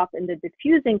absolute drop in the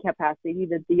diffusing capacity,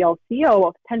 the DLCO,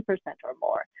 of 10% or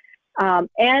more,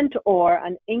 and or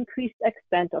an increased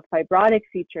extent of fibrotic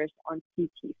features on CT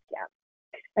scan.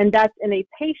 And that's in a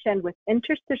patient with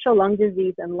interstitial lung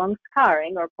disease and lung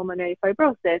scarring, or pulmonary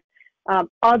fibrosis,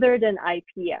 other than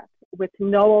IPF, with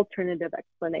no alternative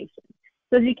explanation.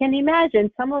 So as you can imagine,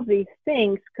 some of these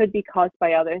things could be caused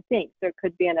by other things. There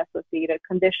could be an associated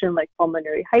condition like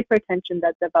pulmonary hypertension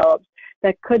that develops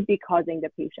that could be causing the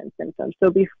patient's symptoms. So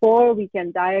before we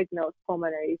can diagnose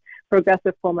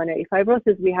progressive pulmonary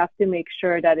fibrosis, we have to make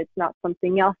sure that it's not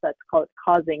something else that's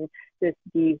causing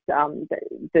these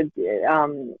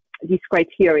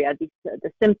criteria,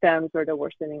 the symptoms or the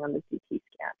worsening on the CT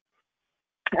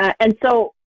scan. And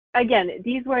so again,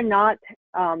 these were not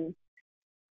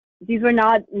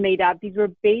made up. These were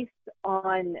based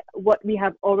on what we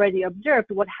have already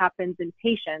observed, what happens in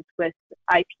patients with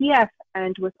IPF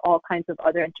and with all kinds of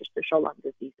other interstitial lung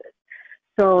diseases.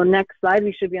 So next slide,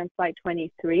 we should be on slide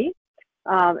 23.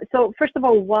 So first of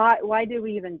all, why do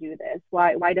we even do this?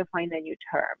 Why define a new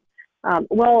term?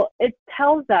 Well, it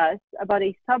tells us about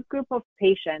a subgroup of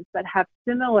patients that have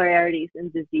similarities in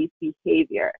disease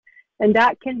behavior. And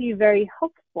that can be very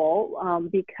helpful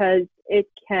because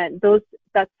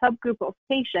that subgroup of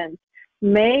patients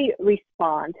may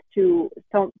respond to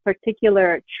some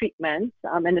particular treatments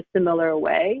in a similar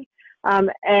way.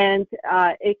 And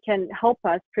it can help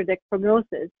us predict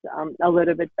prognosis a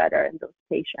little bit better in those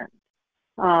patients.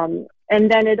 And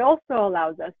then it also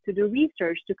allows us to do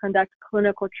research, to conduct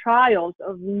clinical trials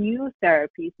of new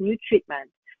therapies, new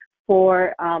treatments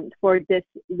for this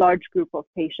large group of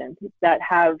patients that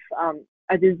have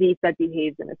a disease that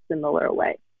behaves in a similar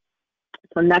way.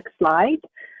 So next slide,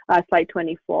 slide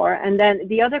 24. And then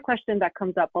the other question that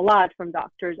comes up a lot from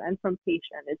doctors and from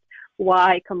patients is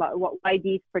why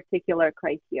these particular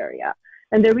criteria?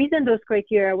 And the reason those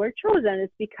criteria were chosen is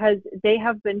because they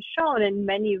have been shown in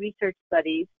many research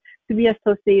studies to be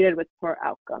associated with poor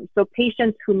outcomes. So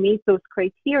patients who meet those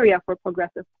criteria for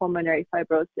progressive pulmonary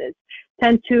fibrosis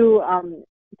tend to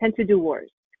do worse,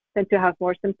 tend to have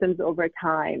more symptoms over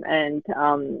time and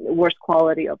worse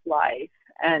quality of life,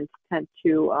 and tend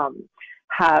to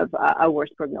have a worse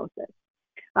prognosis.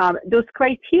 Those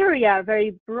criteria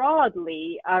very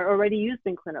broadly are already used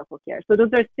in clinical care. So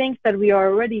those are things that we are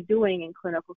already doing in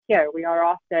clinical care. We are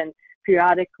often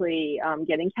periodically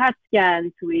getting CAT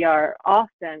scans. We are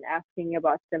often asking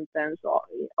about symptoms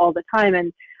all the time,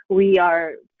 and we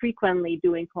are frequently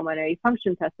doing pulmonary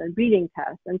function tests and breathing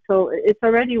tests. And so it's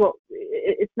already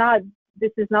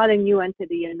this is not a new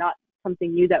entity and not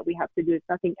something new that we have to do. It's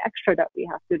nothing extra that we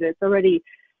have to do. It's already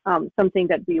something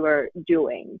that we were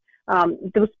doing.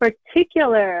 Those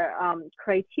particular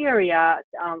criteria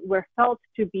were felt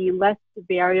to be less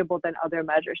variable than other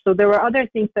measures. So there were other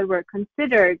things that were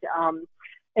considered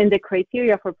in the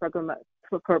criteria for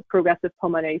progressive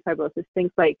pulmonary fibrosis,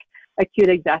 things like acute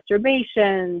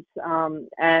exacerbations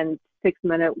and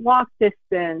 6-minute walk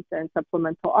distance and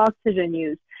supplemental oxygen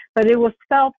use. But it was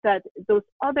felt that those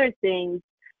other things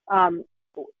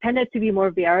tended to be more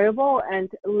variable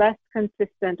and less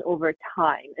consistent over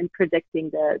time in predicting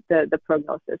the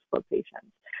prognosis for patients,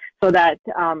 so that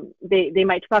they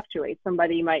might fluctuate.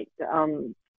 Somebody might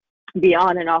be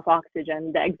on and off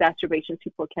oxygen. The exacerbations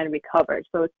people can recover,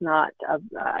 so it's not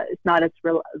as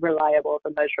reliable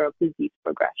of a measure of disease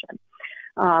progression.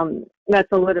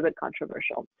 That's a little bit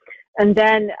controversial. And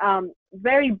then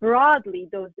very broadly,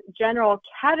 those general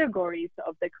categories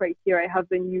of the criteria have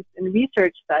been used in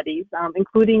research studies,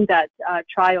 including that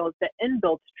trial, the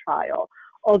InBuilt trial,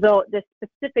 although the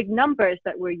specific numbers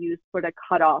that were used for the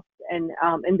cutoffs in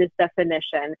this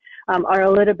definition are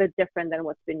a little bit different than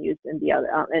what's been used in the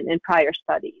other in prior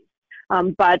studies.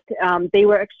 But they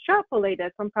were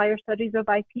extrapolated from prior studies of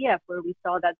IPF, where we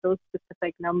saw that those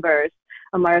specific numbers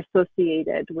are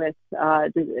associated with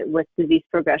disease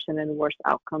progression and worse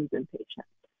outcomes in patients.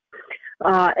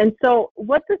 And so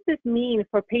what does this mean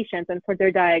for patients and for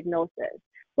their diagnosis?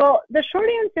 Well, the short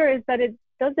answer is that it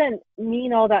doesn't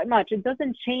mean all that much. It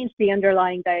doesn't change the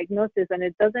underlying diagnosis, and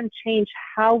it doesn't change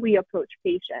how we approach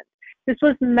patients. This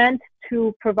was meant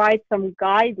to provide some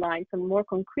guidelines, some more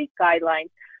concrete guidelines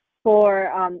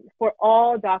for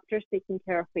all doctors taking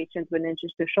care of patients with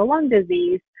interstitial lung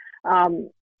disease,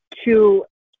 to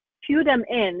cue them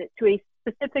in to a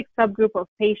specific subgroup of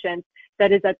patients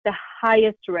that is at the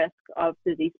highest risk of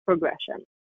disease progression.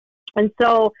 And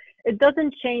so it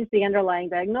doesn't change the underlying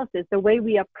diagnosis. The way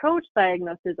we approach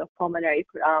diagnosis of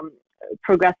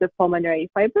progressive pulmonary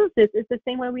fibrosis is the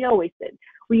same way we always did.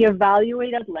 We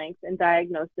evaluate at length and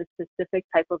diagnose the specific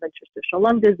type of interstitial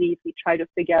lung disease. We try to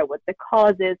figure out what the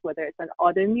cause is, whether it's an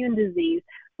autoimmune disease,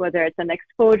 whether it's an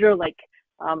exposure like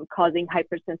causing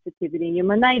hypersensitivity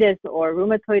pneumonitis, or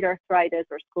rheumatoid arthritis,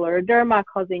 or scleroderma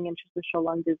causing interstitial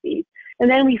lung disease. And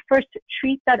then we first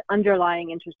treat that underlying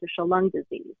interstitial lung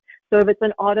disease. So if it's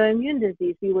an autoimmune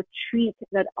disease, we would treat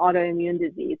that autoimmune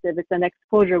disease. If it's an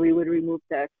exposure, we would remove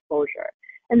the exposure.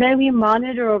 And then we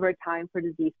monitor over time for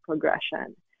disease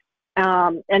progression.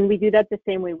 And we do that the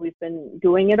same way we've been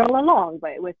doing it all along,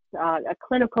 with a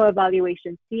clinical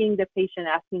evaluation, seeing the patient,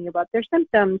 asking about their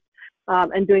symptoms,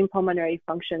 and doing pulmonary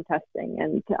function testing,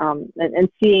 and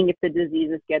seeing if the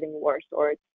disease is getting worse,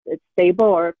 or it's stable,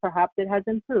 or perhaps it has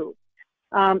improved.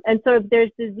 And so if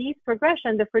there's disease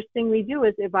progression, the first thing we do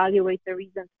is evaluate the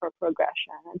reasons for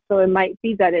progression. And so it might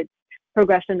be that it's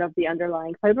progression of the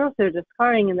underlying fibrosis, the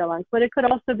scarring in the lungs, but it could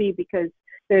also be because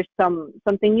there's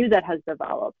something new that has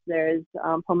developed. There's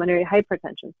pulmonary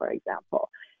hypertension, for example.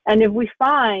 And if we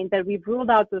find that we've ruled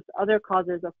out those other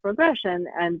causes of progression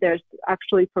and there's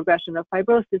actually progression of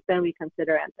fibrosis, then we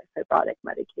consider antifibrotic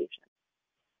medication.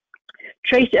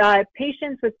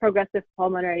 Patients with progressive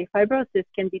pulmonary fibrosis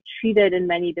can be treated in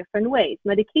many different ways.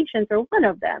 Medications are one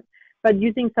of them, but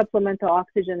using supplemental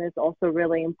oxygen is also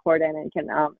really important and can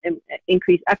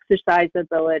increase exercise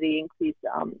ability,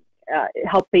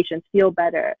 help patients feel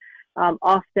better.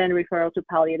 Often referral to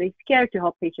palliative care to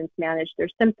help patients manage their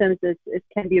symptoms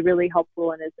can be really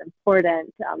helpful, and is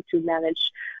important to manage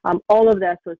all of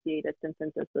the associated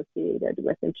symptoms associated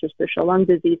with interstitial lung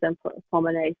disease and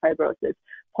pulmonary fibrosis.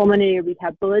 Pulmonary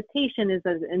rehabilitation is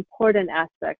an important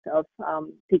aspect of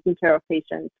taking care of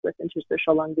patients with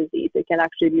interstitial lung disease. It can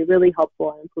actually be really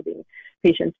helpful in improving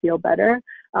patients feel better.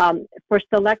 For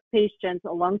select patients,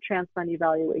 a lung transplant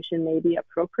evaluation may be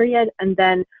appropriate, and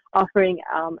then offering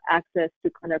access to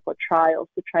clinical trials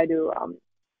to try to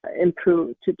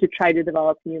improve, to try to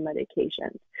develop new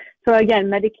medications. So again,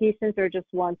 medications are just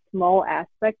one small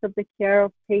aspect of the care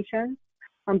of patients,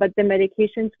 but the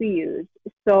medications we use.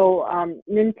 So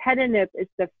nintedanib is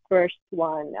the first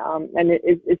one, and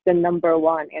it's the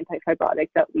 #1 antifibrotic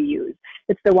that we use.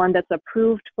 It's the one that's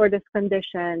approved for this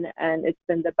condition, and it's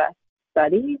been the best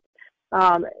studied.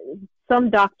 Some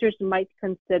doctors might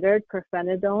consider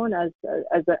pirfenidone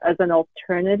as an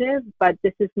alternative, but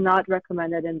this is not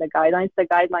recommended in the guidelines. The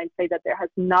guidelines say that there has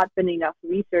not been enough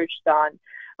research done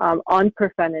on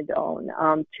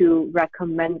pirfenidone to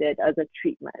recommend it as a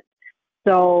treatment.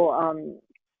 So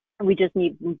we just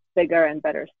need bigger and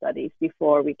better studies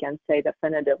before we can say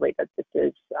definitively that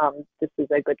this is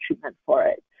a good treatment for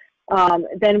it.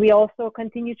 Then we also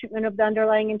continue treatment of the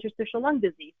underlying interstitial lung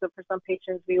disease. So for some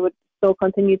patients, we would still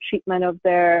continue treatment of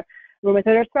their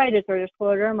rheumatoid arthritis or their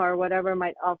scleroderma or whatever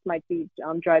else might be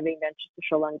driving the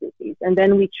interstitial lung disease. And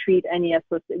then we treat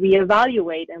we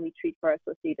evaluate and we treat for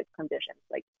associated conditions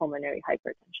like pulmonary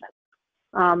hypertension.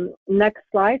 Next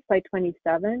slide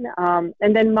 27.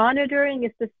 And then monitoring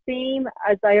is the same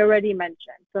as I already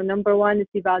mentioned. So #1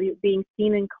 is being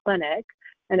seen in clinic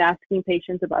and asking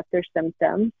patients about their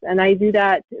symptoms. And I do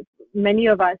that, many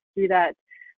of us do that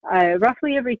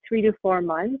roughly every 3 to 4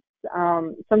 months,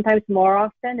 sometimes more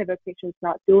often if a patient's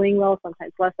not doing well,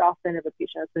 sometimes less often if a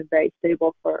patient has been very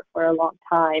stable for a long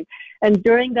time. And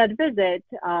during that visit,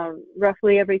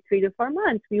 roughly every 3 to 4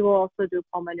 months, we will also do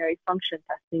pulmonary function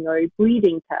testing or a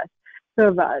breathing test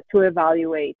to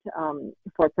evaluate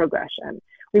for progression.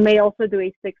 We may also do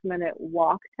a 6-minute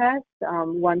walk test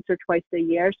once or twice a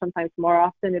year, sometimes more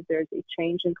often if there's a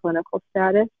change in clinical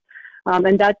status.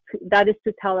 And that is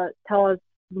to tell us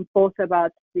both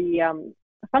about the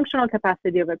functional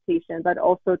capacity of a patient, but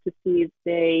also to see if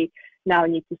they now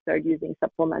need to start using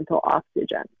supplemental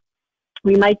oxygen.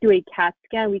 We might do a CAT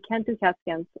scan. We can't do CAT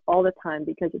scans all the time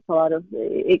because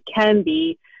it can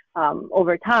be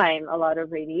over time a lot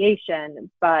of radiation.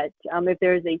 But if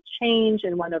there's a change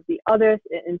in one of the others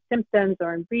in symptoms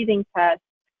or in breathing tests,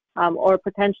 or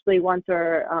potentially once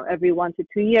or every 1 to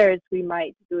 2 years, we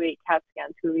might do a CAT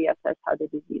scan to reassess how the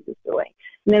disease is doing.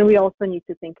 And then we also need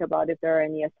to think about if there are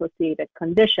any associated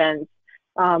conditions,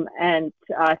 and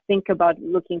think about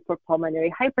looking for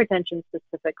pulmonary hypertension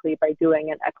specifically by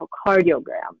doing an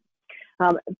echocardiogram.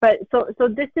 But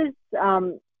this is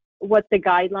what the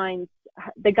guidelines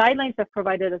have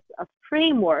provided us a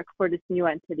framework for this new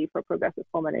entity for progressive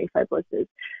pulmonary fibrosis.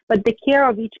 But the care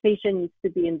of each patient needs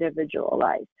to be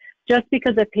individualized. Just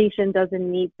because a patient doesn't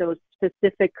meet those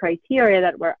specific criteria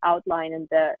that were outlined in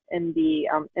the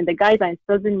guidelines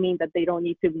doesn't mean that they don't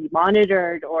need to be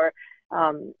monitored or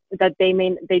that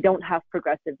they don't have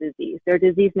progressive disease. Their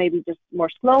disease may be just more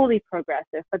slowly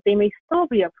progressive, but they may still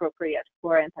be appropriate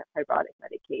for antifibrotic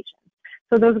medication.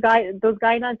 So those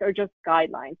guidelines are just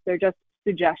guidelines. They're just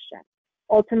suggestions.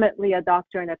 Ultimately, a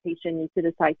doctor and a patient need to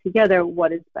decide together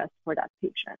what is best for that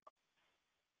patient.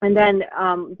 And then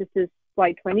this is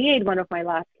slide 28, one of my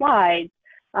last slides.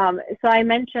 So I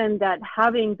mentioned that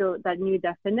having that new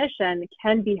definition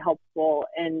can be helpful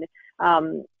in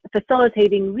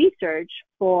facilitating research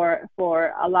for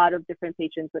a lot of different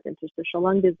patients with interstitial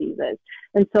lung diseases.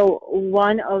 And so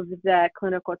one of the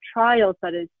clinical trials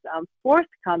that is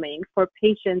forthcoming for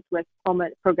patients with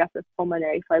progressive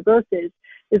pulmonary fibrosis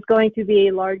is going to be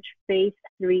a large phase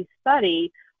 3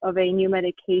 study of a new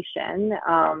medication.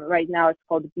 Right now it's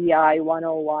called BI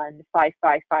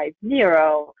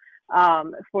 1015550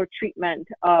 for treatment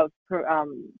of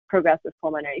progressive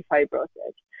pulmonary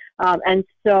fibrosis. And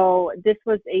so this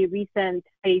was a recent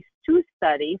phase 2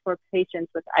 study for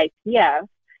patients with IPF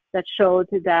that showed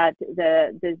that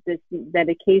this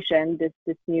medication,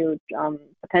 this new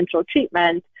potential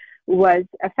treatment, was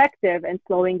effective in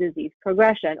slowing disease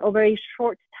progression over a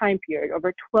short time period,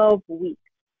 over 12 weeks.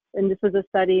 And this was a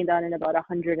study done in about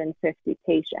 150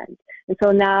 patients. And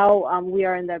so now we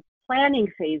are in the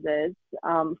planning phases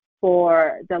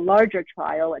for the larger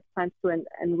trial. It plans to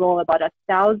enroll about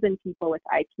 1,000 people with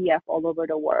IPF all over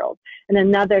the world, and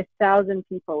another 1,000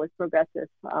 people with progressive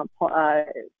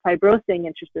fibrosing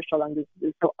interstitial lung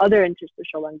diseases, so other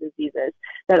interstitial lung diseases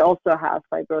that also have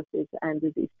fibrosis and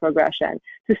disease progression,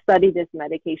 to study this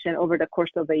medication over the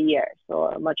course of a year,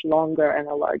 so a much longer and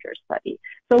a larger study.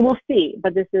 So we'll see,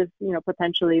 but this is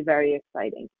potentially very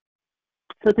exciting.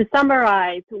 So to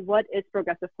summarize, what is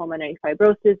progressive pulmonary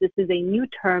fibrosis? This is a new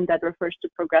term that refers to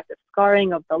progressive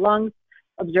scarring of the lungs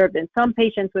observed in some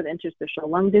patients with interstitial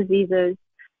lung diseases.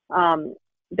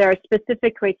 There are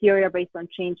specific criteria based on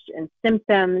change in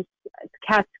symptoms,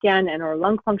 CAT scan, and/or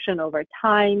lung function over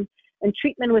time, and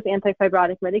treatment with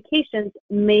antifibrotic medications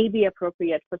may be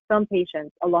appropriate for some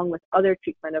patients, along with other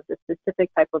treatment of the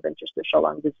specific type of interstitial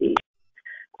lung disease,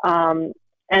 and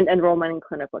enrollment in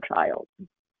clinical trials.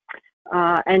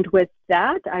 And with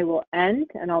that, I will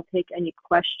end, and I'll take any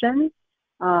questions,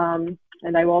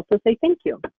 and I will also say thank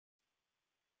you.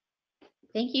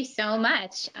 Thank you so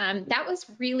much. That was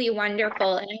really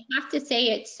wonderful, and I have to say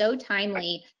it's so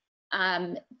timely,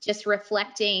 just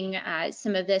reflecting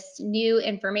some of this new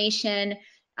information,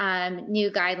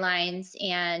 new guidelines,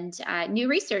 and new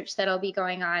research that'll be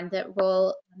going on that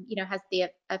will, has the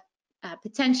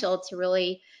potential to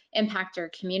really impact our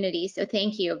community. So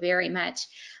thank you very much.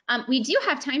 We do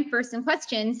have time for some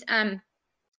questions, and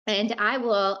I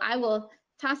will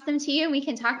toss them to you. We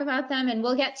can talk about them, and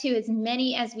we'll get to as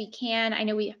many as we can. I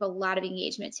know we have a lot of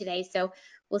engagement today, so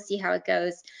we'll see how it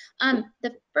goes.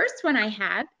 The first one I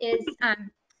have is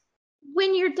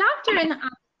when your doctor in the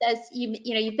office says,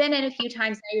 you've been in a few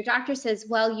times now, your doctor says,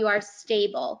 well, you are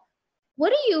stable.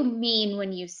 What do you mean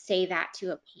when you say that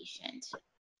to a patient?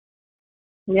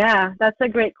 Yeah, that's a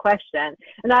great question.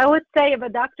 And I would say if a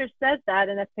doctor says that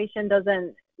and a patient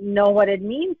doesn't know what it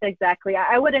means exactly,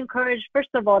 I would encourage, first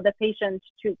of all, the patient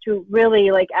to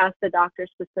really ask the doctor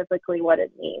specifically what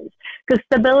it means, because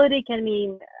stability can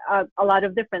mean a lot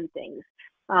of different things.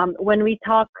 When we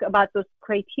talk about those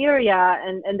criteria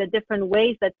and the different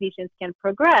ways that patients can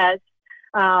progress,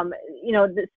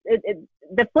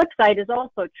 the flip side is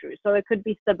also true. So it could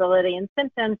be stability in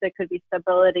symptoms, it could be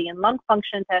stability in lung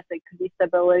function tests, it could be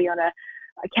stability on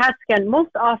CAT scan,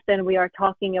 most often we are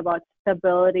talking about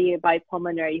stability by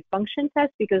pulmonary function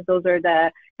tests, because those are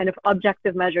the kind of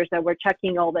objective measures that we're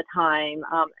checking all the time,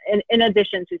 in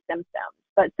addition to symptoms.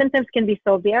 But symptoms can be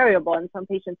so variable, and some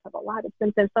patients have a lot of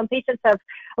symptoms. Some patients have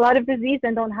a lot of disease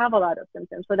and don't have a lot of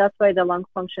symptoms. So that's why the lung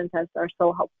function tests are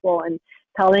so helpful in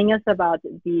telling us about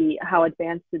how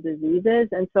advanced the disease is.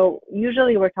 And so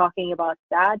usually we're talking about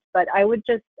that, but I would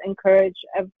just encourage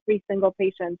every single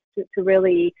patient to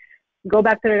really go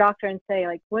back to the doctor and say,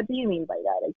 like, what do you mean by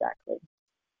that exactly?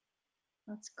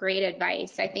 That's great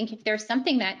advice. I think if there's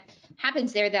something that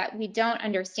happens there that we don't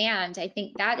understand, I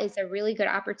think that is a really good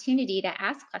opportunity to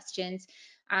ask questions,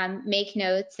 make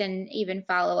notes, and even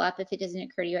follow up if it doesn't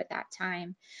occur to you at that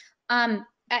time.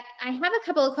 I have a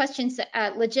couple of questions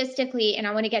logistically, and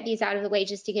I want to get these out of the way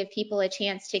just to give people a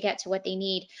chance to get to what they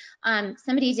need.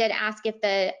 Somebody did ask if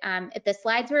the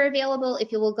slides were available.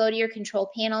 If you will go to your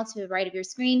control panel to the right of your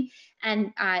screen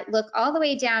and look all the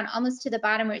way down, almost to the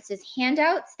bottom where it says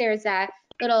handouts, there's a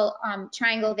little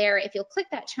triangle there. If you'll click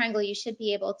that triangle, you should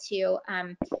be able to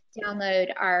download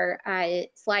our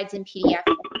slides in PDF.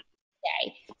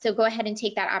 Today. So go ahead and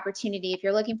take that opportunity if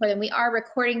you're looking for them. We are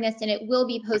recording this and it will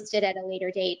be posted at a later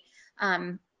date.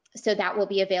 So that will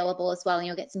be available as well, and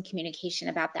you'll get some communication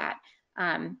about that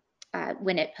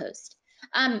when it posts.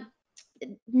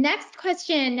 Next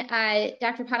question,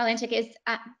 Dr. Podolanczuk,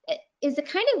 is a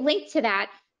kind of link to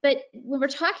that, but when we're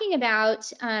talking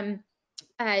about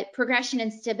progression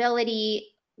and stability,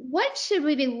 what should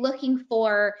we be looking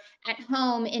for at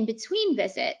home in between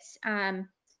visits?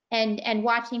 And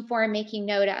watching for and making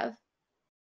note of?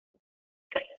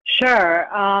 Sure.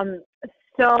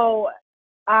 So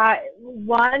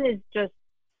one is just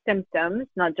symptoms,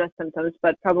 not just symptoms,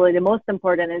 but probably the most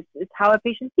important is how a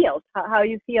patient feels, how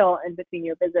you feel in between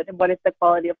your visit, and what is the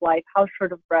quality of life, how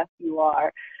short of breath you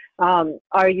are.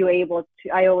 Are you able to,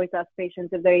 I always ask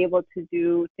patients if they're able to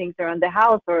do things around the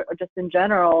house or just in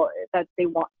general that they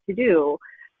want to do.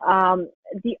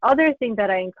 The other thing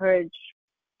that I encourage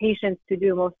patients to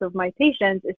do, most of my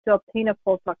patients, is to obtain a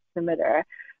pulse oximeter,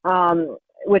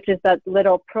 which is that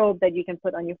little probe that you can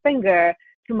put on your finger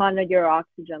to monitor your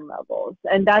oxygen levels.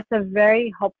 And that's a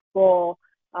very helpful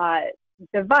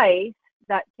device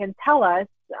that can tell us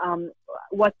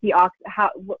what the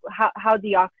how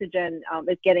the oxygen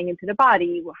is getting into the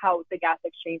body, how the gas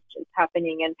exchange is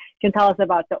happening, and can tell us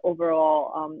about the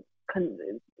overall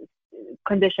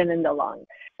condition in the lung.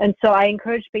 And so I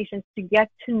encourage patients to get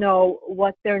to know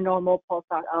what their normal pulse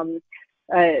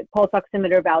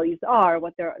oximeter values are,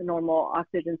 what their normal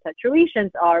oxygen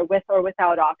saturations are with or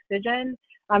without oxygen,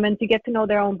 and to get to know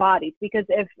their own bodies. Because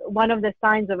if one of the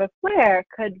signs of a flare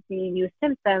could be new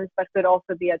symptoms, but could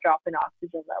also be a drop in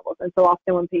oxygen levels. And so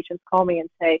often when patients call me and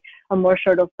say, I'm more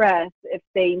short of breath, if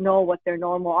they know what their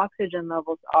normal oxygen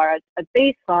levels are at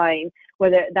baseline,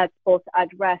 whether that's both at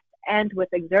rest and with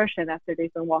exertion after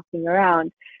they've been walking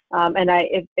around, and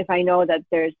if I know that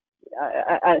there's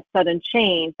a sudden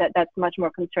change, that's much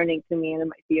more concerning to me, and it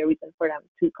might be a reason for them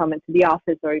to come into the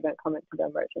office or even come into the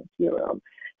emergency room.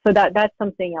 So that's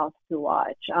something else to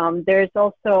watch. There's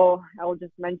also, I will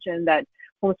just mention that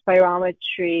home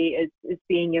spirometry is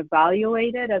being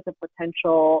evaluated as a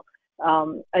potential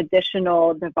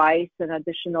additional device, an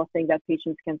additional thing that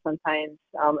patients can sometimes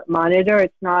monitor.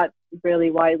 It's not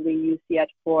really widely used yet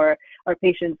for our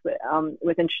patients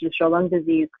with interstitial lung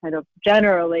disease kind of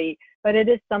generally, but it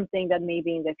is something that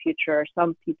maybe in the future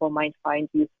some people might find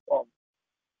useful.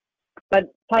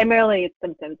 But primarily it's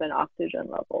symptoms and oxygen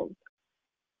levels.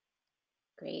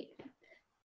 Great,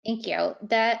 thank you.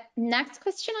 The next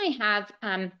question I have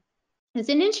is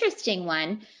an interesting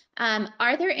one.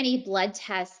 Are there any blood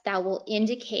tests that will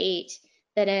indicate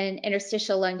that an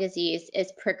interstitial lung disease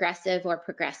is progressive or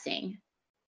progressing?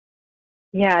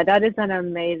 Yeah, that is an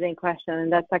amazing question,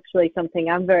 and that's actually something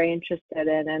I'm very interested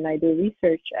in, and I do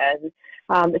research in.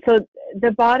 So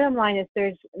the bottom line is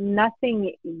there's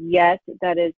nothing yet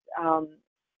that is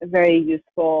very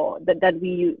useful that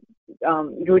we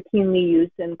routinely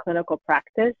use in clinical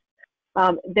practice.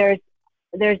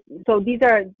 So these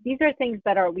are things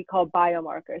that we call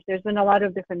biomarkers. There's been a lot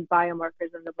of different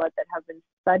biomarkers in the blood that have been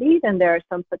studied, and there are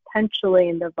some potentially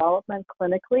in development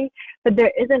clinically, but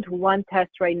there isn't one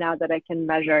test right now that I can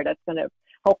measure that's going to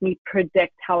help me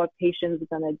predict how a patient is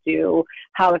going to do,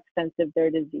 how extensive their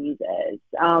disease is.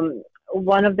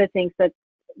 One of the things that's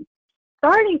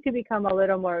starting to become a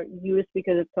little more used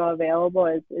because it's so available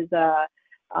is a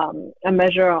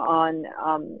measure on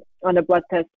a blood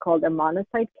test called a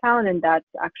monocyte count, and that's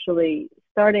actually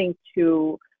starting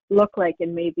to look like it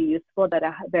may be useful, that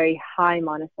a very high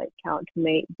monocyte count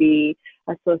may be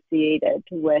associated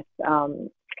with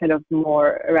kind of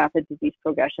more rapid disease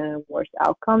progression and worse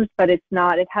outcomes, but it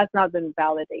has not been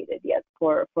validated yet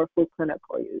for full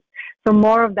clinical use. So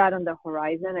more of that on the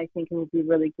horizon. I think it would be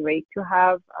really great to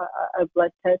have a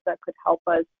blood test that could help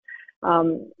us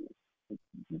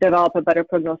develop a better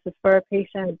prognosis for a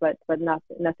patient, but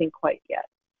nothing quite yet.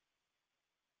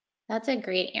 That's a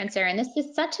great answer. And this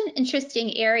is such an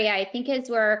interesting area. I think as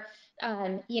we're,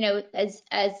 as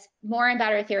more and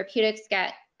better therapeutics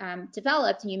get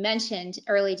developed, and you mentioned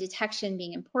early detection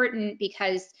being important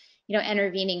because,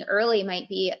 intervening early might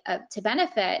be to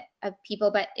benefit of people.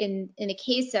 But in the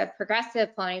case of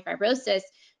progressive pulmonary fibrosis,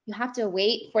 you have to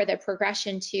wait for the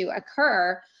progression to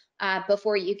occur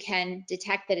before you can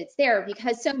detect that it's there,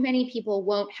 because so many people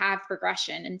won't have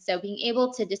progression. And so being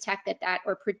able to detect that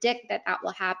or predict that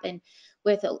will happen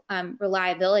with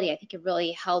reliability, I think could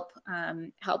really help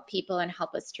people and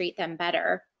help us treat them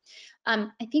better. I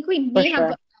think we may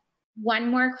have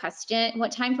one more question.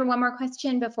 What time for one more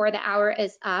question before the hour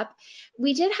is up?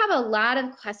 We did have a lot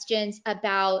of questions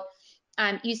about,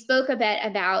 you spoke a bit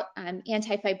about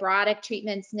anti-fibrotic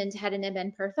treatments, nintedanib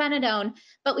and pirfenidone,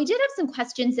 but we did have some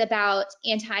questions about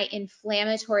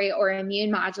anti-inflammatory or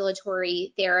immune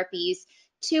modulatory therapies,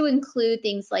 to include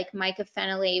things like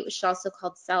mycophenolate, which is also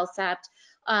called Cellcept,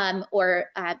 or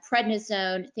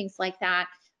prednisone, things like that.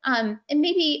 And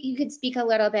maybe you could speak a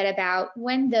little bit about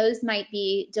when those might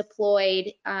be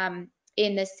deployed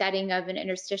in the setting of an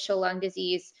interstitial lung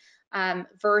disease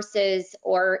versus,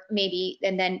 or maybe,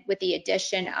 and then with the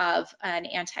addition of an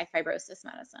anti-fibrosis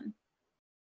medicine.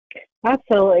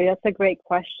 Absolutely, that's a great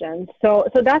question. So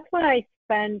that's what I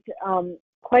spent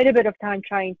quite a bit of time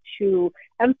trying to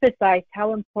emphasize,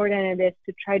 how important it is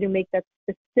to try to make that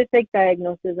specific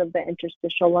diagnosis of the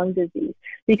interstitial lung disease,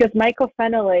 because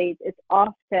mycophenolate is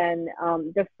often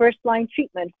the first-line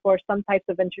treatment for some types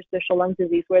of interstitial lung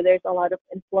disease where there's a lot of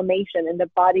inflammation in the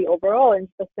body overall and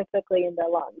specifically in the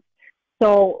lungs.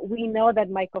 So we know that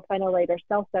mycophenolate or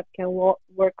Cellcept can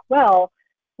work well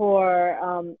for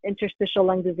interstitial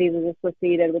lung diseases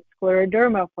associated with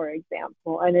scleroderma, for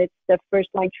example, and it's the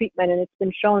first-line treatment, and it's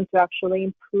been shown to actually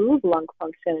improve lung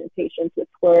function in patients with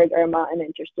scleroderma and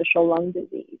interstitial lung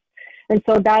disease. And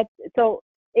so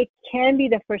it can be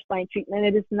the first-line treatment.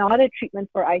 It is not a treatment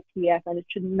for IPF, and it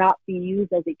should not be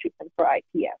used as a treatment for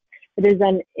IPF. It is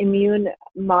an immune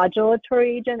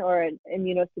modulatory agent or an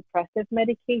immunosuppressive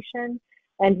medication.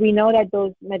 And we know that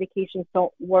those medications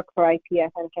don't work for IPF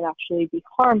and can actually be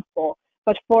harmful.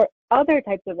 But for other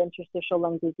types of interstitial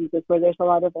lung diseases where there's a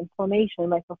lot of inflammation,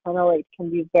 mycophenolate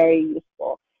can be very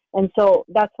useful. And so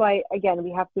that's why, again,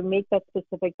 we have to make that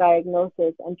specific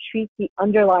diagnosis and treat the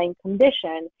underlying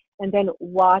condition and then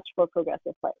watch for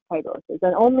progressive fibrosis.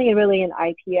 And only really in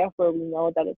IPF, where we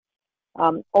know that it's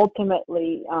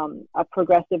ultimately a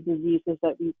progressive disease, is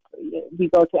that we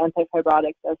go to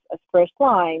antifibrotics as first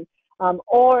line.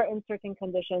 Or in certain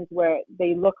conditions where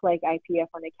they look like IPF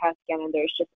on a CAT scan and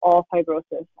there's just all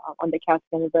fibrosis on the CAT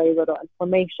scan and very little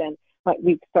inflammation, but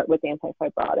we start with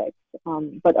antifibrotics.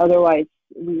 But otherwise,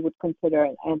 we would consider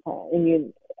an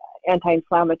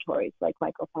anti-inflammatories like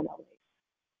mycophenolate.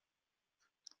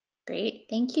 Great,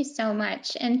 thank you so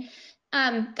much. And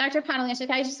Dr. Podolanczuk,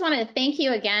 I just want to thank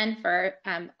you again for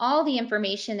all the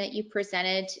information that you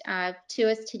presented to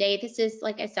us today. This is,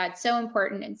 like I said, so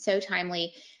important and so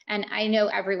timely. And I know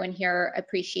everyone here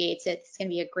appreciates it. It's going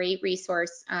to be a great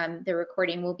resource. The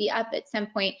recording will be up at some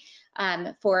point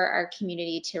for our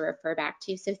community to refer back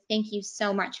to. So thank you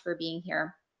so much for being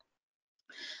here.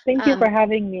 Thank you for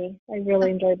having me. I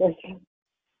really enjoyed this.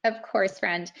 Of course,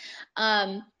 friend.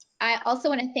 I also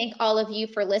want to thank all of you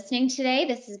for listening today.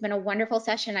 This has been a wonderful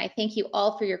session. I thank you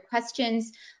all for your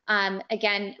questions.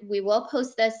 Again, we will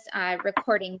post this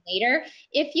recording later.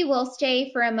 If you will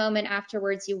stay for a moment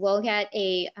afterwards, you will get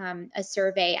a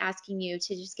survey asking you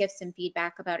to just give some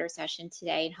feedback about our session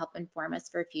today and help inform us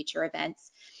for future events.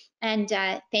 And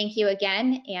thank you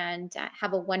again, and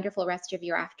have a wonderful rest of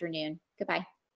your afternoon. Goodbye.